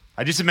up. True.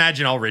 I just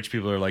imagine all rich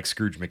people are like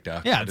Scrooge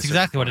McDuck. Yeah, at a that's certain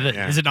exactly what it point. is.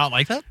 Yeah. Is it not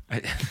like that?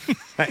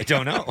 I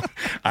don't know.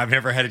 I've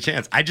never had a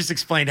chance. I just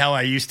explained how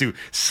I used to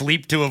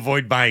sleep to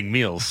avoid buying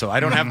meals, so I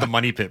don't have the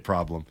money pit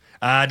problem.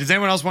 Does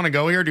anyone else want to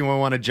go here? Or do you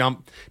want to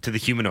jump to the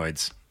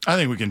humanoids? I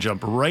think we can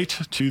jump right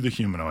to the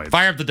humanoid.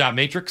 Fire up the dot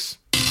matrix.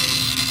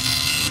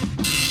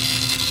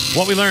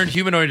 What we learned,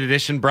 Humanoid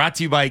Edition, brought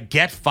to you by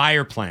Get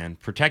Fire Plan.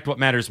 Protect what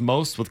matters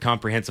most with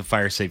comprehensive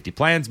fire safety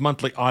plans,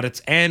 monthly audits,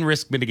 and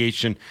risk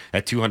mitigation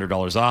at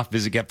 $200 off.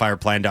 Visit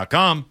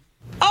getfireplan.com.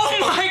 Oh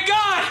my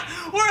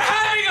God! We're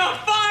having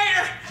a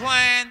fire!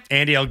 Plan.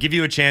 Andy, I'll give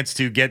you a chance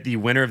to get the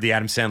winner of the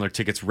Adam Sandler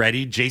tickets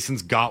ready.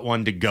 Jason's got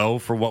one to go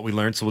for what we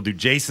learned, so we'll do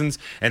Jason's,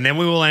 and then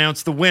we will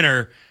announce the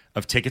winner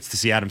of tickets to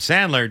see Adam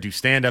Sandler do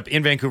stand-up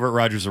in Vancouver at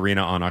Rogers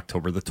Arena on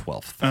October the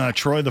 12th.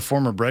 Troy, the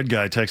former bread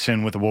guy, texts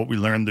in with what we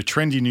learned. The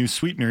trendy new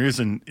sweetener is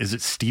it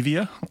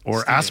stevia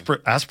or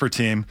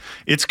aspartame?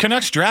 It's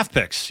Canucks draft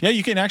picks. Yeah,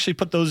 you can actually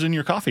put those in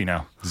your coffee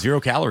now. 0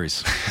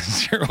 calories.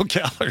 0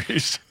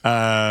 calories.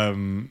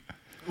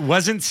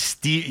 Wasn't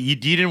you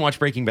didn't watch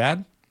Breaking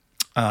Bad?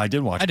 I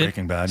did watch I did.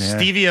 Breaking Bad. Yeah.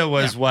 Stevia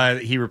was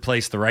what he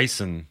replaced the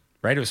ricin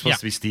right? It was supposed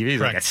to be stevia. He's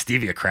like, Correct. that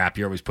stevia crap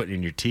you're always putting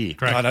in your tea.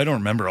 Correct. God, I don't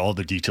remember all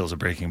the details of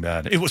Breaking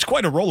Bad. It was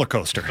quite a roller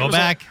coaster. Go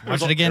back,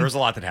 watch it again. There was a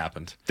lot that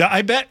happened.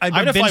 I bet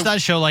I've if binged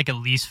that show like at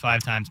least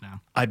 5 times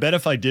now. I bet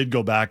if I did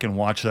go back and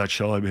watch that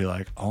show, I'd be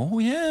like, oh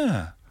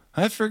yeah,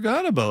 I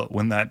forgot about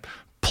when that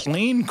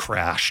plane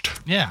crashed.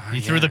 Yeah, he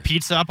threw the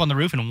pizza up on the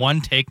roof in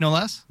one take, no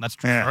less. That's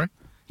true story.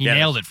 He Yeah,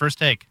 nailed it first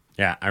take.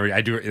 Yeah,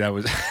 I do. That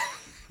was.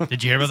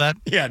 Did you hear about that?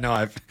 Yeah,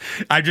 no,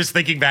 I'm just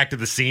thinking back to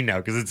the scene now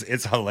because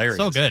it's hilarious.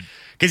 So good.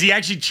 Because he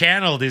actually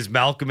channeled his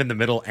Malcolm in the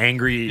Middle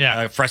angry,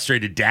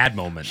 frustrated dad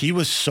moment. He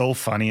was so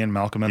funny in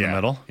Malcolm in the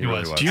Middle. He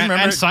really was. Do you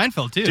remember and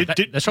Seinfeld too?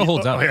 That show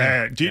holds up.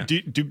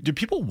 Do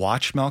people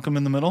watch Malcolm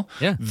in the Middle?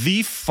 Yeah.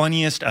 The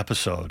funniest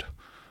episode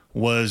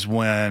was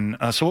when.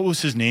 So what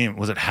was his name?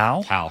 Was it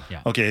Hal? Hal.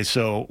 Yeah. Okay,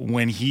 so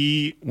when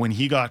he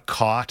got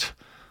caught,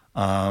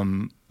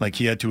 like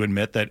he had to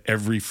admit that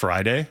every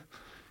Friday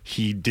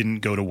he didn't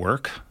go to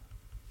work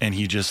and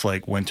he just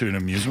like went to an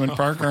amusement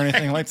park or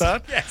anything like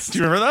that. Yes. Do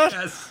you remember that?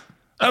 Yes.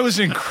 That was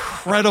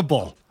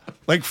incredible.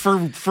 Like for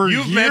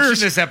You've years, mentioned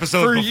this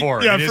episode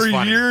before. Yeah, It is for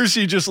funny. years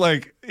he just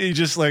like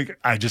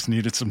I just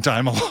needed some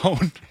time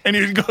alone, and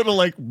he'd go to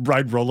like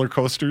ride roller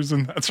coasters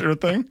and that sort of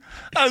thing.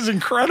 That was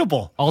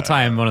incredible. All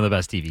time, one of the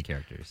best TV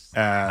characters.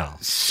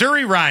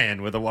 Surrey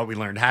Ryan with a What We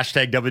Learned.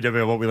 Hashtag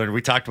WW What We Learned.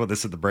 We talked about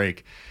this at the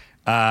break.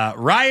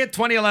 Riot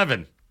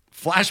 2011.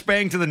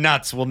 Flashbang to the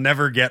nuts will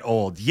never get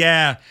old.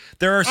 Yeah,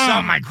 there are some.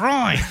 Oh, my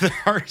groin. There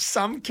are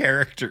some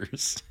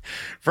characters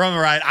from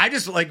Riot. I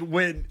just like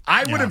when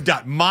I would have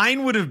done.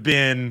 Mine would have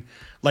been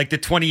like the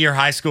 20-year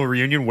high school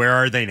reunion. Where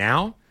are they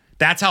now?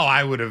 That's how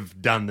I would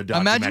have done the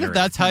documentary. Imagine if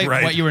that's how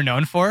what you were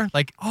known for.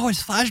 Like, oh,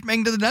 it's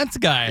Flashbang to the Nuts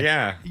guy.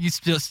 Yeah. You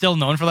still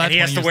known for that? And he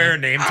has to 20 wear years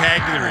a name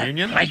tag to the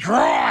reunion. My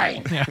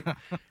groin! Yeah.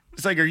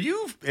 It's like, are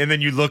you? And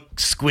then you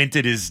squint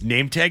at his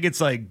name tag.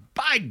 It's like,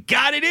 by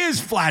God, it is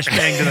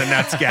Flashbang to the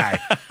Nuts guy.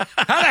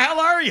 How the hell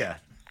are you?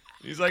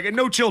 He's like,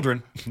 no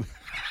children.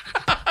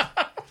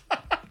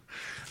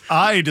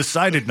 I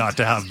decided not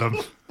to have them.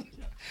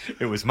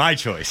 It was my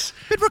choice.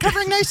 Been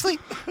recovering nicely.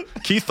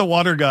 Keith the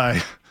Water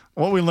Guy.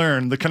 What we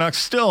learned, the Canucks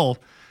still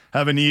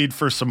have a need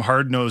for some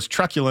hard-nosed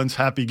truculence.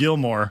 Happy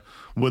Gilmore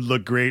would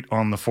look great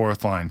on the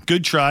fourth line.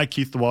 Good try,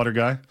 Keith the Water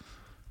Guy.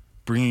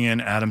 Bringing in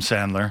Adam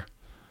Sandler.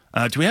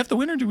 Do we have the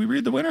winner? Do we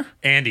read the winner?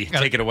 Andy,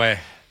 take it away.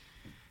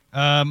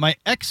 My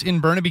ex in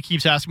Burnaby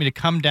keeps asking me to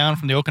come down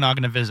from the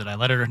Okanagan to visit. I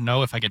let her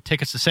know if I get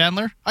tickets to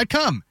Sandler, I'd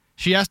come.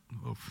 She asked...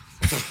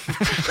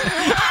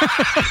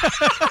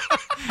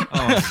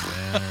 Oh,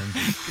 man.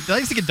 Did I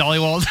used to get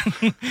dollywalled?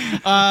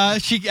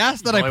 She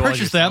asked that I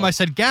purchase them. I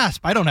said,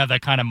 gasp, I don't have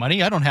that kind of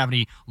money. I don't have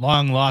any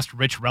long-lost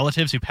rich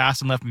relatives who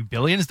passed and left me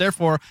billions.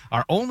 Therefore,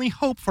 our only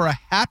hope for a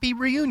happy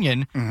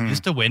reunion is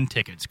to win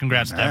tickets.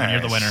 Congrats, Devin.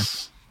 You're the winner.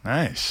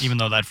 Nice. Even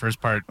though that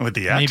first part With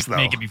the X, though.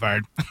 may get me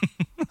fired.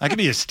 That could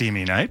be a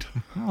steamy night.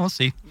 Well, we'll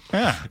see.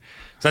 Yeah.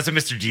 So that's a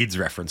Mr. Deeds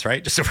reference,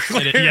 right? Just so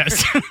we're clear.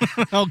 Yes.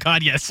 Oh,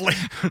 God, yes.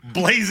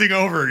 Blazing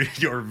over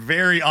your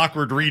very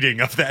awkward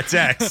reading of that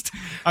text.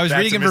 I was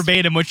That's reading it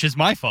verbatim, which is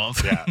my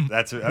fault. Yeah,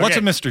 that's okay. What's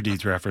a Mr.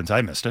 Deeds reference?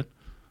 I missed it.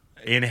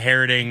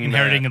 Inheriting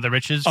of the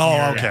riches.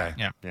 Oh, okay.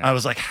 Yeah. I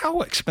was like,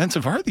 how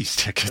expensive are these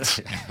tickets?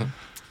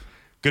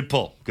 Good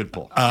pull. Good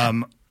pull.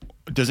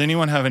 Does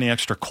anyone have any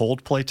extra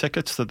Coldplay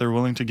tickets that they're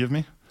willing to give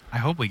me? I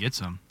hope we get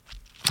some.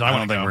 I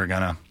don't think we're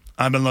gonna.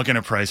 I've been looking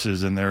at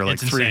prices, and they're like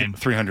It's insane.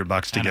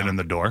 $300 to get in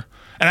the door.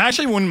 And I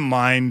actually wouldn't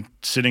mind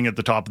sitting at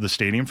the top of the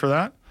stadium for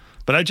that,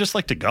 but I'd just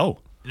like to go.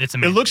 It's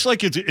amazing. It looks like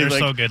They're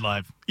so good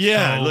live.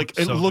 Yeah, So, it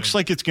so looks good.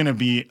 like it's going to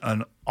be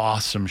an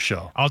awesome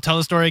show. I'll tell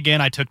the story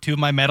again. I took two of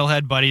my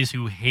metalhead buddies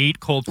who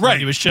hate Coldplay Right.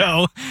 to a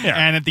show, Yeah.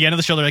 and at the end of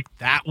the show, they're like,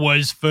 "That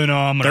was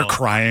phenomenal." They're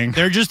crying.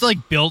 They're just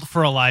like built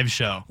for a live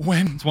show.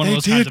 When It's one of they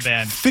those kinds did of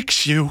band.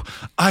 Fix You,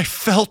 I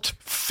felt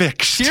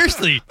fixed.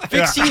 Seriously,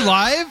 Fix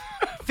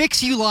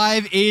You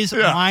Live is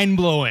mind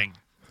blowing.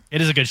 It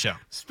is a good show.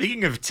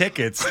 Speaking of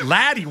tickets,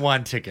 Laddie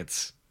won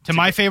tickets. To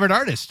my favorite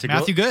artist,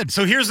 Matthew Good.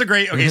 So here's the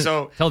great. Okay,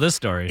 so Tell this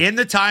story. in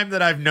the time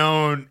that I've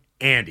known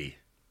Andy,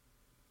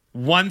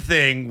 one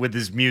thing with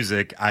his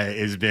music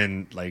has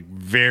been like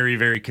very,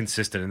 very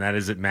consistent, and that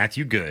is that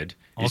Matthew Good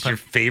is your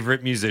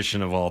favorite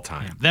musician of all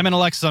time. Them and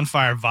Alexis on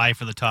Fire vie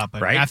for the top.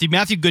 But Right.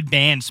 Matthew Good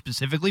band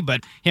specifically,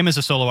 but him as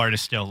a solo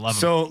artist still love him.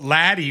 So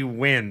Laddie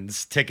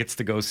wins tickets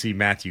to go see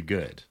Matthew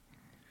Good.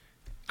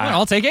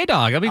 I'll take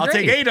A-Dog. That'll be I'll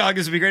great. take A-Dog.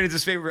 This would be great. It's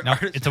his favorite No,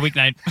 artist. it's a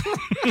weeknight.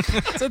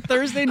 It's a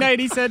Thursday night.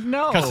 He said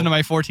no. Cuts into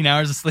my 14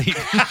 hours of sleep.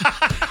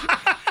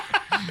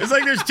 It's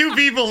like there's two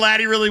people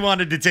Laddie really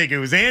wanted to take. It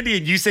was Andy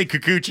and Yusei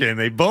Kikuchi, and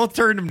they both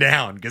turned him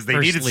down because they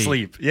For needed sleep.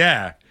 sleep.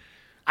 Yeah,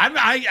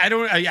 I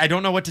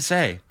don't know what to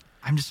say.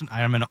 I'm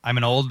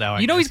an old now.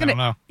 You know I don't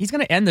know. he's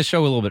gonna end the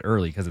show a little bit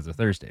early because it's a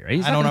Thursday, right?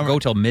 He's I not don't gonna know. go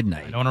till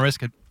midnight. I don't want to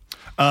risk it.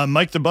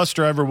 Mike the bus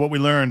driver, what we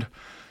learned,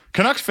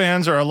 Canucks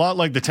fans are a lot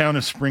like the town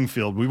of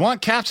Springfield. We want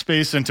cap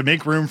space and to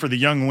make room for the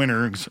young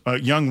wingers.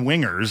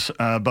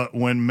 But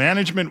when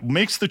management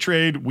makes the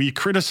trade, we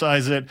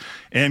criticize it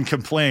and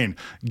complain.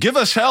 Give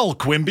us hell,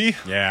 Quimby.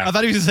 Yeah. I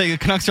thought he was going to say the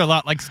Canucks are a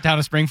lot like the town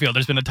of Springfield.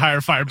 There's been a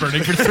tire fire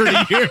burning for 30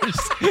 years.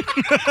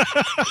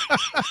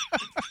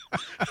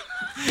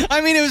 I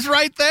mean, it was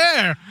right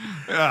there.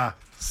 Yeah.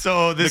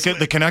 So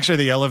the Canucks are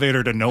the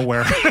elevator to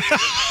nowhere.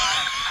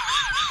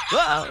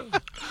 Whoa.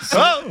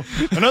 Whoa.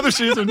 Another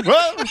season.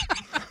 Whoa.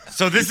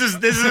 So this is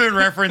in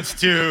reference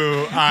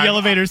to the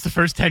elevator's the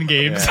first 10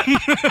 games.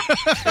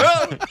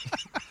 Yeah.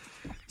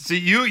 So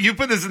you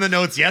put this in the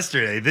notes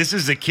yesterday. This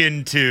is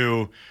akin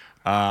to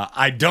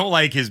I don't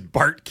like his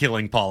Bart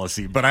killing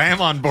policy, but I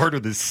am on board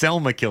with his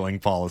Selma killing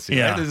policy.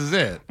 Yeah. Right? This is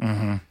it.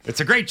 Mm-hmm. It's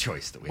a great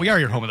choice that we are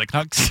your home of the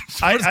Canucks.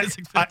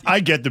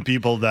 I get the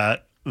people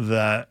that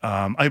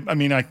I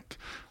mean I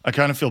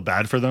kind of feel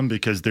bad for them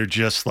because they're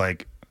just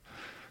like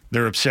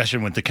their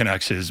obsession with the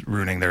Canucks is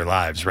ruining their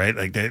lives, right?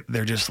 Like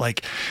they're just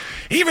like,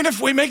 even if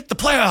we make the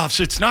playoffs,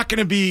 it's not going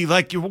to be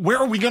like, where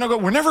are we going to go?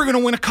 We're never going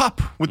to win a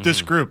cup with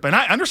this group. And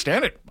I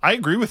understand it. I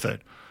agree with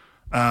it.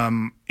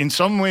 In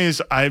some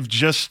ways, I've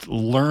just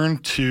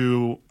learned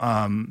to,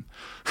 God,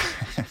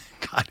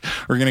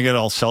 we're going to get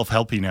all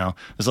self-helpy now.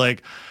 It's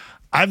like,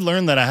 I've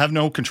learned that I have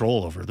no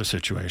control over the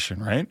situation,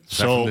 right? Is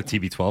that from the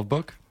TB12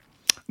 book?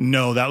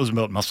 No, that was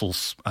about muscle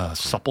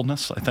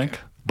suppleness, I think.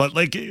 Okay. But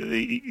like,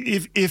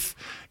 if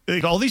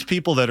like all these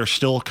people that are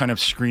still kind of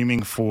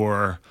screaming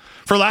for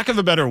lack of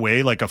a better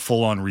way, like a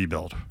full-on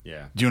rebuild.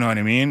 Yeah. Do you know what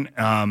I mean?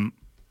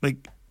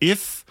 Like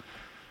if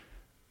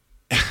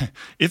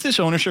this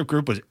ownership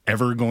group was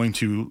ever going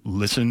to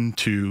listen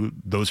to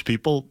those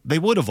people, they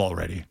would have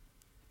already,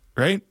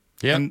 right?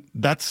 Yeah. And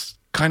that's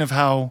kind of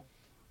how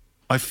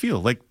I feel.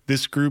 Like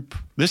this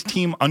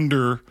team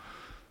under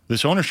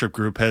this ownership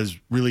group has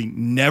really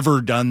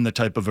never done the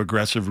type of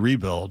aggressive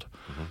rebuild.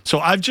 Mm-hmm. So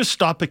I've just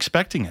stopped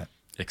expecting it.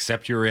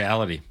 Accept your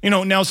reality. You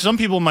know, now some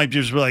people might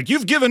just be like,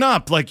 you've given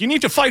up. Like, you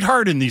need to fight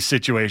hard in these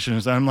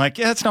situations. And I'm like,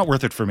 yeah, it's not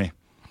worth it for me.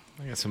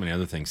 I got so many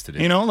other things to do.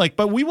 You know, like,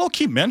 but we will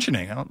keep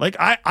mentioning it. Like,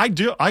 I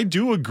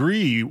do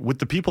agree with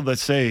the people that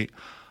say,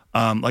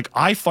 like,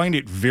 I find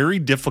it very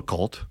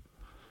difficult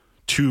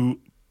to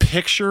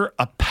picture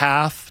a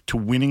path to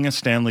winning a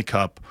Stanley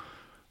Cup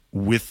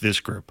with this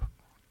group.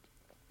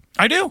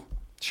 I do.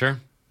 Sure.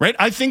 Right?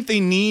 I think they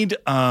need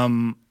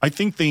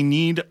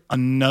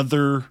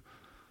another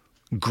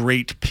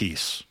great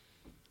piece.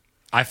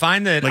 I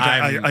find that like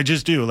I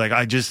just do. Like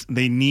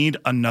they need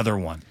another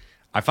one.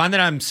 I find that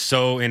I'm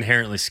so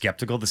inherently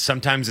skeptical that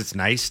sometimes it's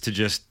nice to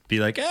just be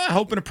like,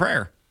 hope and a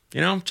prayer.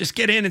 You know, just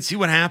get in and see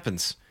what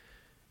happens.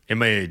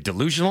 Am I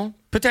delusional?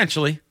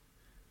 Potentially.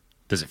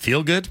 Does it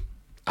feel good?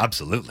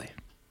 Absolutely.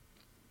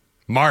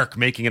 Mark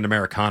making an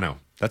Americano.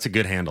 That's a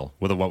good handle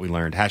with what we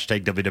learned.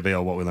 Hashtag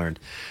WWO what we learned.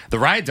 The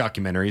Riot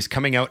documentary is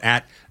coming out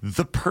at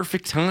the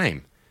perfect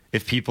time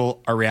if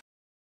people are reacting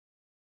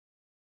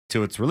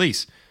to its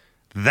release.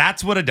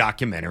 That's what a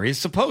documentary is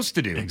supposed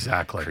to do.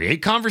 Exactly.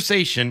 Create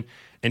conversation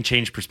and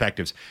change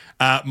perspectives.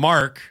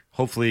 Mark,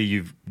 hopefully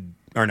you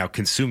are now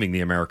consuming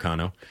the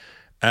Americano.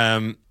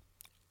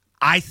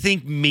 I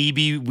think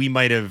maybe we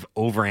might have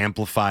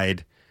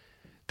over-amplified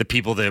the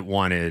people that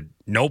wanted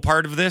no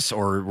part of this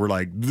or were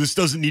like, this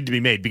doesn't need to be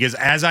made. Because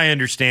as I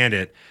understand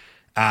it,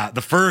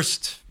 the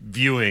first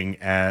viewing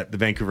at the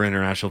Vancouver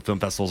International Film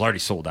Festival is already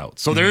sold out.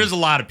 So there is a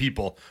lot of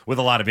people with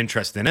a lot of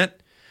interest in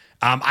it.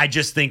 I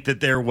just think that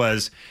there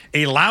was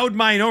a loud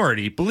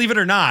minority, believe it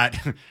or not,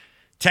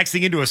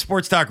 texting into a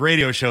sports talk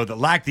radio show that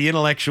lacked the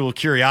intellectual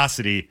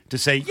curiosity to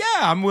say,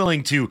 yeah, I'm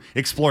willing to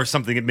explore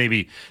something that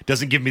maybe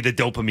doesn't give me the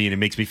dopamine and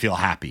makes me feel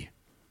happy.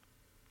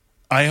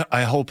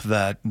 I hope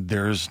that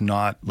there's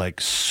not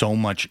like so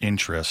much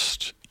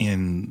interest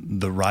in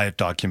the Riot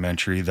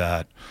documentary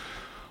that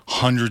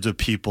hundreds of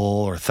people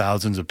or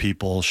thousands of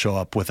people show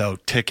up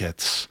without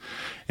tickets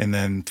and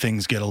then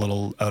things get a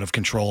little out of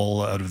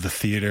control out of the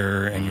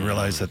theater and you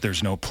realize that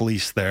there's no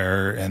police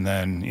there and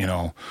then, you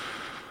know,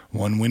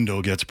 one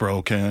window gets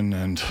broken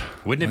and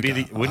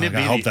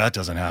I hope that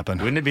doesn't happen.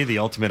 Wouldn't it be the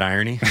ultimate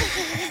irony?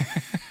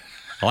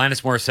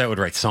 Alanis Morissette would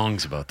write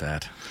songs about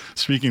that.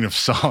 Speaking of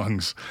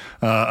songs,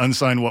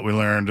 unsigned what we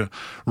learned.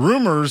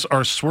 Rumors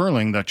are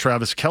swirling that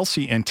Travis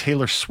Kelce and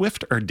Taylor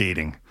Swift are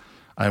dating.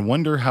 I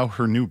wonder how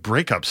her new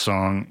breakup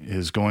song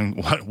is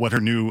going, what her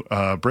new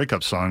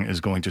breakup song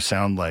is going to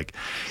sound like.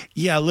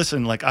 Yeah,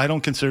 listen, like I don't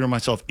consider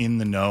myself in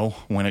the know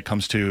when it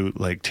comes to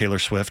like Taylor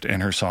Swift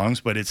and her songs,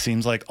 but it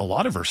seems like a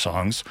lot of her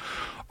songs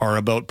are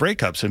about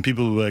breakups and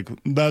people are like,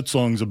 that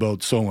song's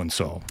about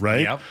so-and-so,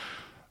 right? Yep.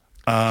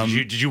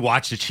 Did you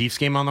watch the Chiefs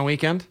game on the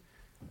weekend?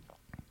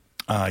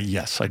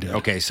 Yes, I did.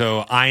 Okay,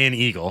 so Ian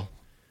Eagle,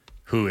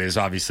 who is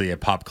obviously a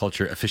pop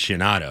culture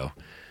aficionado,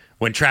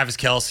 when Travis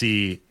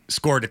Kelce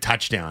scored a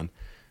touchdown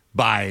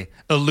by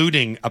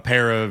eluding a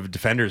pair of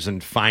defenders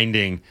and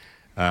finding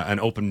an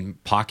open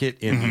pocket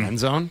in the end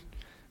zone,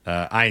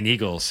 Ian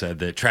Eagle said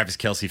that Travis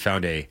Kelce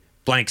found a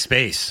blank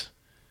space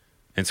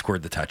and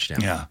scored the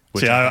touchdown. Yeah.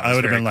 See, I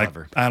would have been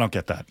clever. Like, I don't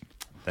get that.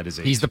 That is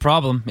 8. He's the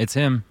problem. It's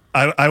him.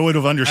 I would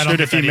have I understood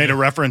don't if he think that made a either.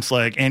 reference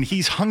like, and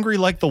he's hungry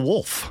like the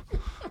wolf.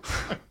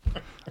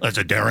 That's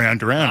a Duran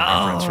Duran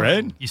reference,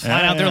 right? He's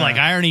flying out there like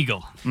Iron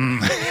Eagle.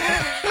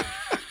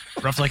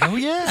 Ruff's like, oh,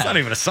 yeah. It's not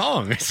even a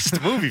song. It's just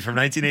a movie from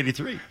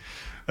 1983.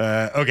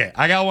 Okay,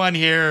 I got one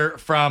here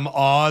from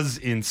Oz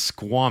in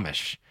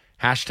Squamish.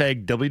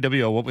 Hashtag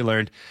WWO, what we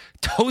learned.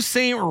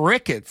 Tosaint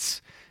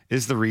Ricketts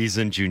is the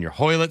reason Junior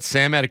Hoylett,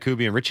 Sam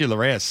Adekubi, and Richie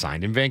Larea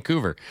signed in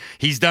Vancouver.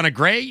 He's done a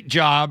great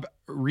job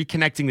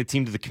reconnecting the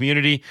team to the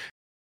community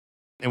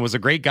and was a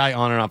great guy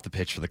on and off the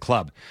pitch for the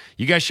club.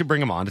 You guys should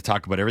bring him on to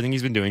talk about everything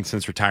he's been doing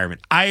since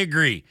retirement. I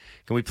agree.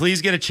 Can we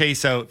please get a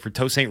chase out for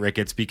Tosaint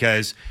Ricketts?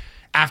 Because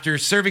after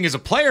serving as a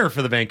player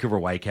for the Vancouver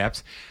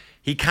Whitecaps,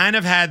 he kind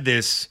of had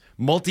this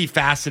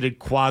multifaceted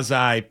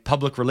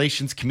quasi-public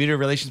relations, community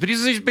relations, but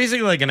he's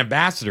basically like an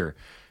ambassador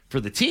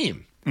for the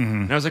team.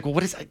 And I was like, well,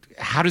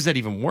 how does that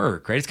even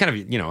work, right? It's kind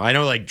of, I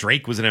know like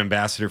Drake was an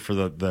ambassador for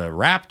the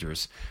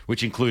Raptors,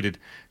 which included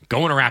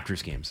going to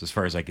Raptors games, as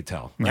far as I could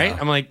tell, right? Yeah.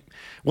 I'm like,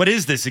 what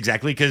is this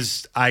exactly?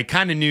 Because I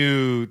kind of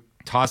knew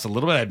Toss a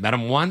little bit. I'd met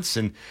him once,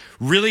 and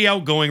really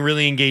outgoing,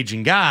 really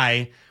engaging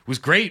guy. Was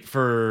great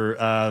for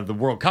the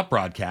World Cup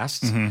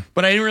broadcasts,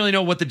 but I didn't really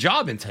know what the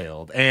job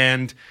entailed.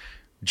 And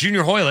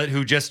Junior Hoylett,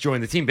 who just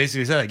joined the team,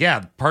 basically said, like,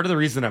 yeah, part of the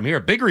reason I'm here,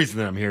 a big reason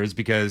that I'm here, is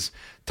because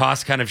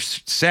Toss kind of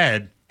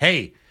said,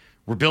 hey,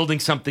 we're building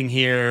something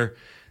here.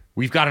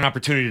 We've got an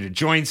opportunity to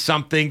join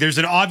something. There's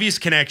an obvious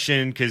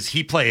connection because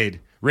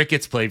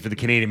Ricketts played for the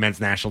Canadian men's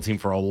national team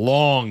for a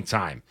long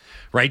time,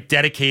 right?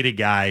 Dedicated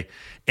guy.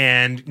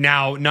 And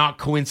now, not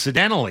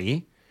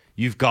coincidentally,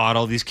 you've got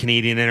all these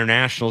Canadian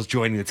internationals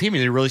joining the team,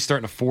 and they're really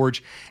starting to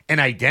forge an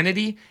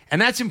identity,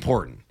 and that's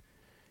important,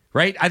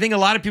 right? I think a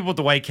lot of people with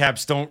the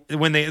Whitecaps they're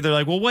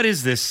like, well, what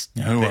is this?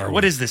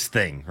 What is this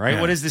thing, right?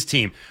 Yeah. What is this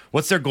team?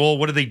 What's their goal?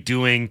 What are they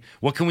doing?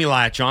 What can we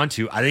latch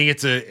onto? I think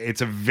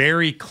it's a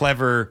very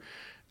clever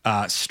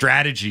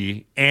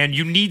strategy, and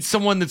you need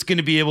someone that's going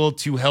to be able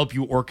to help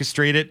you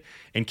orchestrate it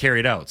and carry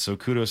it out. So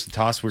kudos to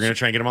Toss. We're going to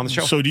try and get him on the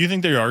show. So do you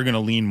think they are going to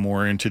lean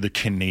more into the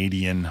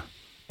Canadian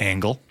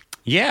angle?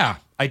 Yeah,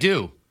 I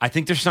do. I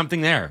think there's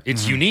something there.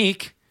 It's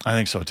unique. I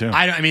think so too.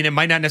 I mean, it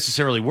might not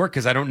necessarily work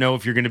because I don't know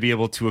if you're going to be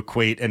able to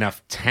equate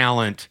enough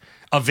talent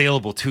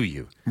available to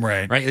you.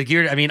 Right.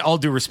 Like all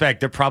due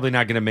respect, they're probably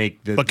not going to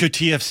make the. But could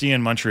TFC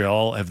in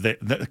Montreal have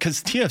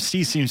because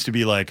TFC seems to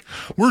be like,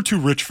 we're too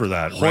rich for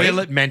that.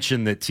 Hoylett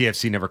mentioned that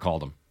TFC never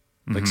called him.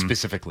 Like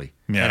specifically.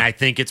 Yeah. And I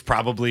think it's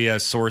probably a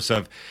source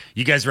of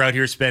you guys are out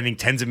here spending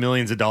tens of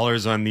millions of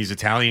dollars on these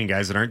Italian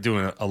guys that aren't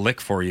doing a lick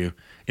for you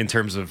in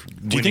terms of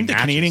Do you think the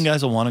Canadian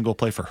guys will want to go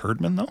play for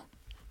Herdman though?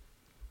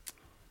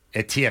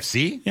 At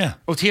TFC? Yeah.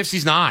 Oh,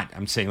 TFC's not.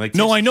 I'm saying like.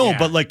 No, I know,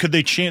 but like, could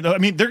they change? I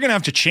mean, they're going to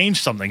have to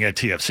change something at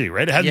TFC,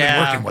 right? It hasn't been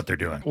working what they're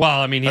doing. Well,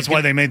 I mean, that's why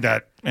they made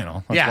that. That's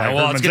why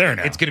Herdman's there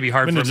now. It's going to be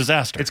hard. It's been a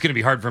disaster. It's going to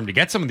be hard for him to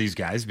get some of these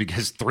guys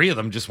because 3 of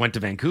them just went to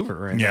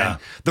Vancouver. And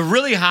the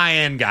really high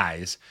end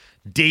guys,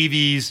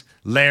 Davies,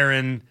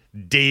 Laren,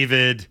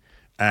 David,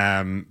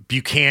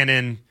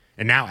 Buchanan,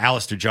 and now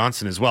Alistair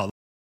Johnson as well.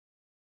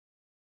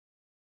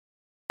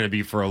 Going to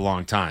be for a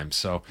long time.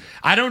 So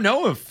I don't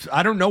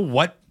know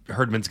what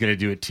Herdman's going to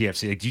do at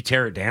TFC. Like, do you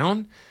tear it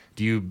down?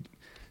 Do you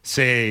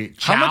say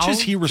how much is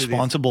he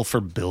responsible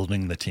for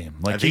building the team?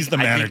 Like, he's the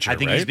manager. I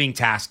think he's being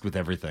tasked with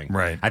everything.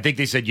 Right. I think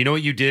they said, you know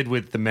what you did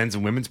with the men's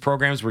and women's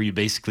programs where you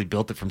basically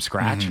built it from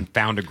scratch and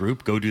found a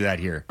group? Go do that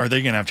here. Are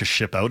they going to have to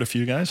ship out a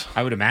few guys?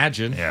 I would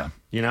imagine. Yeah.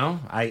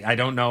 I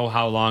don't know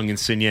how long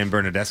Insigne and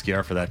Bernadeschi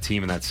are for that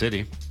team in that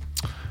city.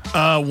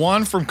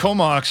 Juan from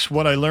Comox,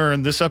 what I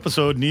learned, this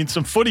episode needs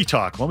some footy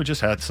talk. Well, we just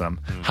had some.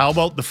 How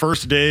about the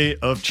first day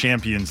of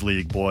Champions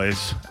League,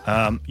 boys?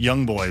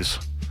 Young boys.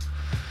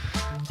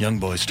 Young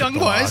boys.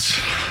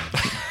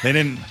 They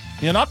didn't.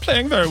 You're not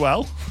playing very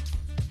well.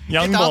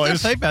 Young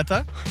boys. Play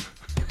better.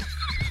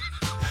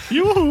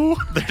 Yoo-hoo.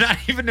 They're not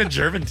even a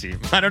German team.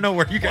 I don't know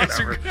where you guys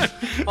are.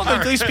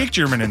 Well, they speak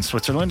German in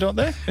Switzerland, don't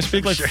they? They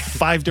speak like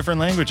 5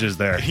 different languages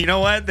there. You know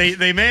what?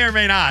 They may or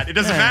may not. It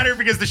doesn't matter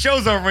because the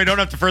show's over. We don't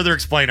have to further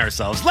explain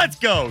ourselves. Let's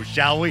go,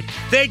 shall we?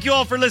 Thank you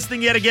all for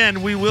listening yet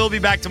again. We will be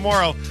back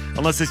tomorrow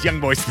unless this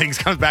Young Boys thing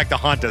comes back to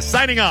haunt us.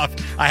 Signing off,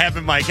 I have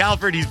been Mike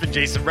Halford. He's been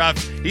Jason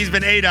Ruff. He's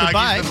been A-Dog.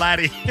 Goodbye. He's been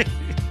Laddie.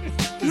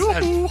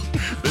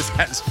 This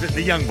has been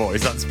the Young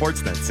Boys on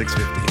Sportsnet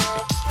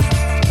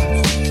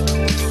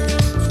 650.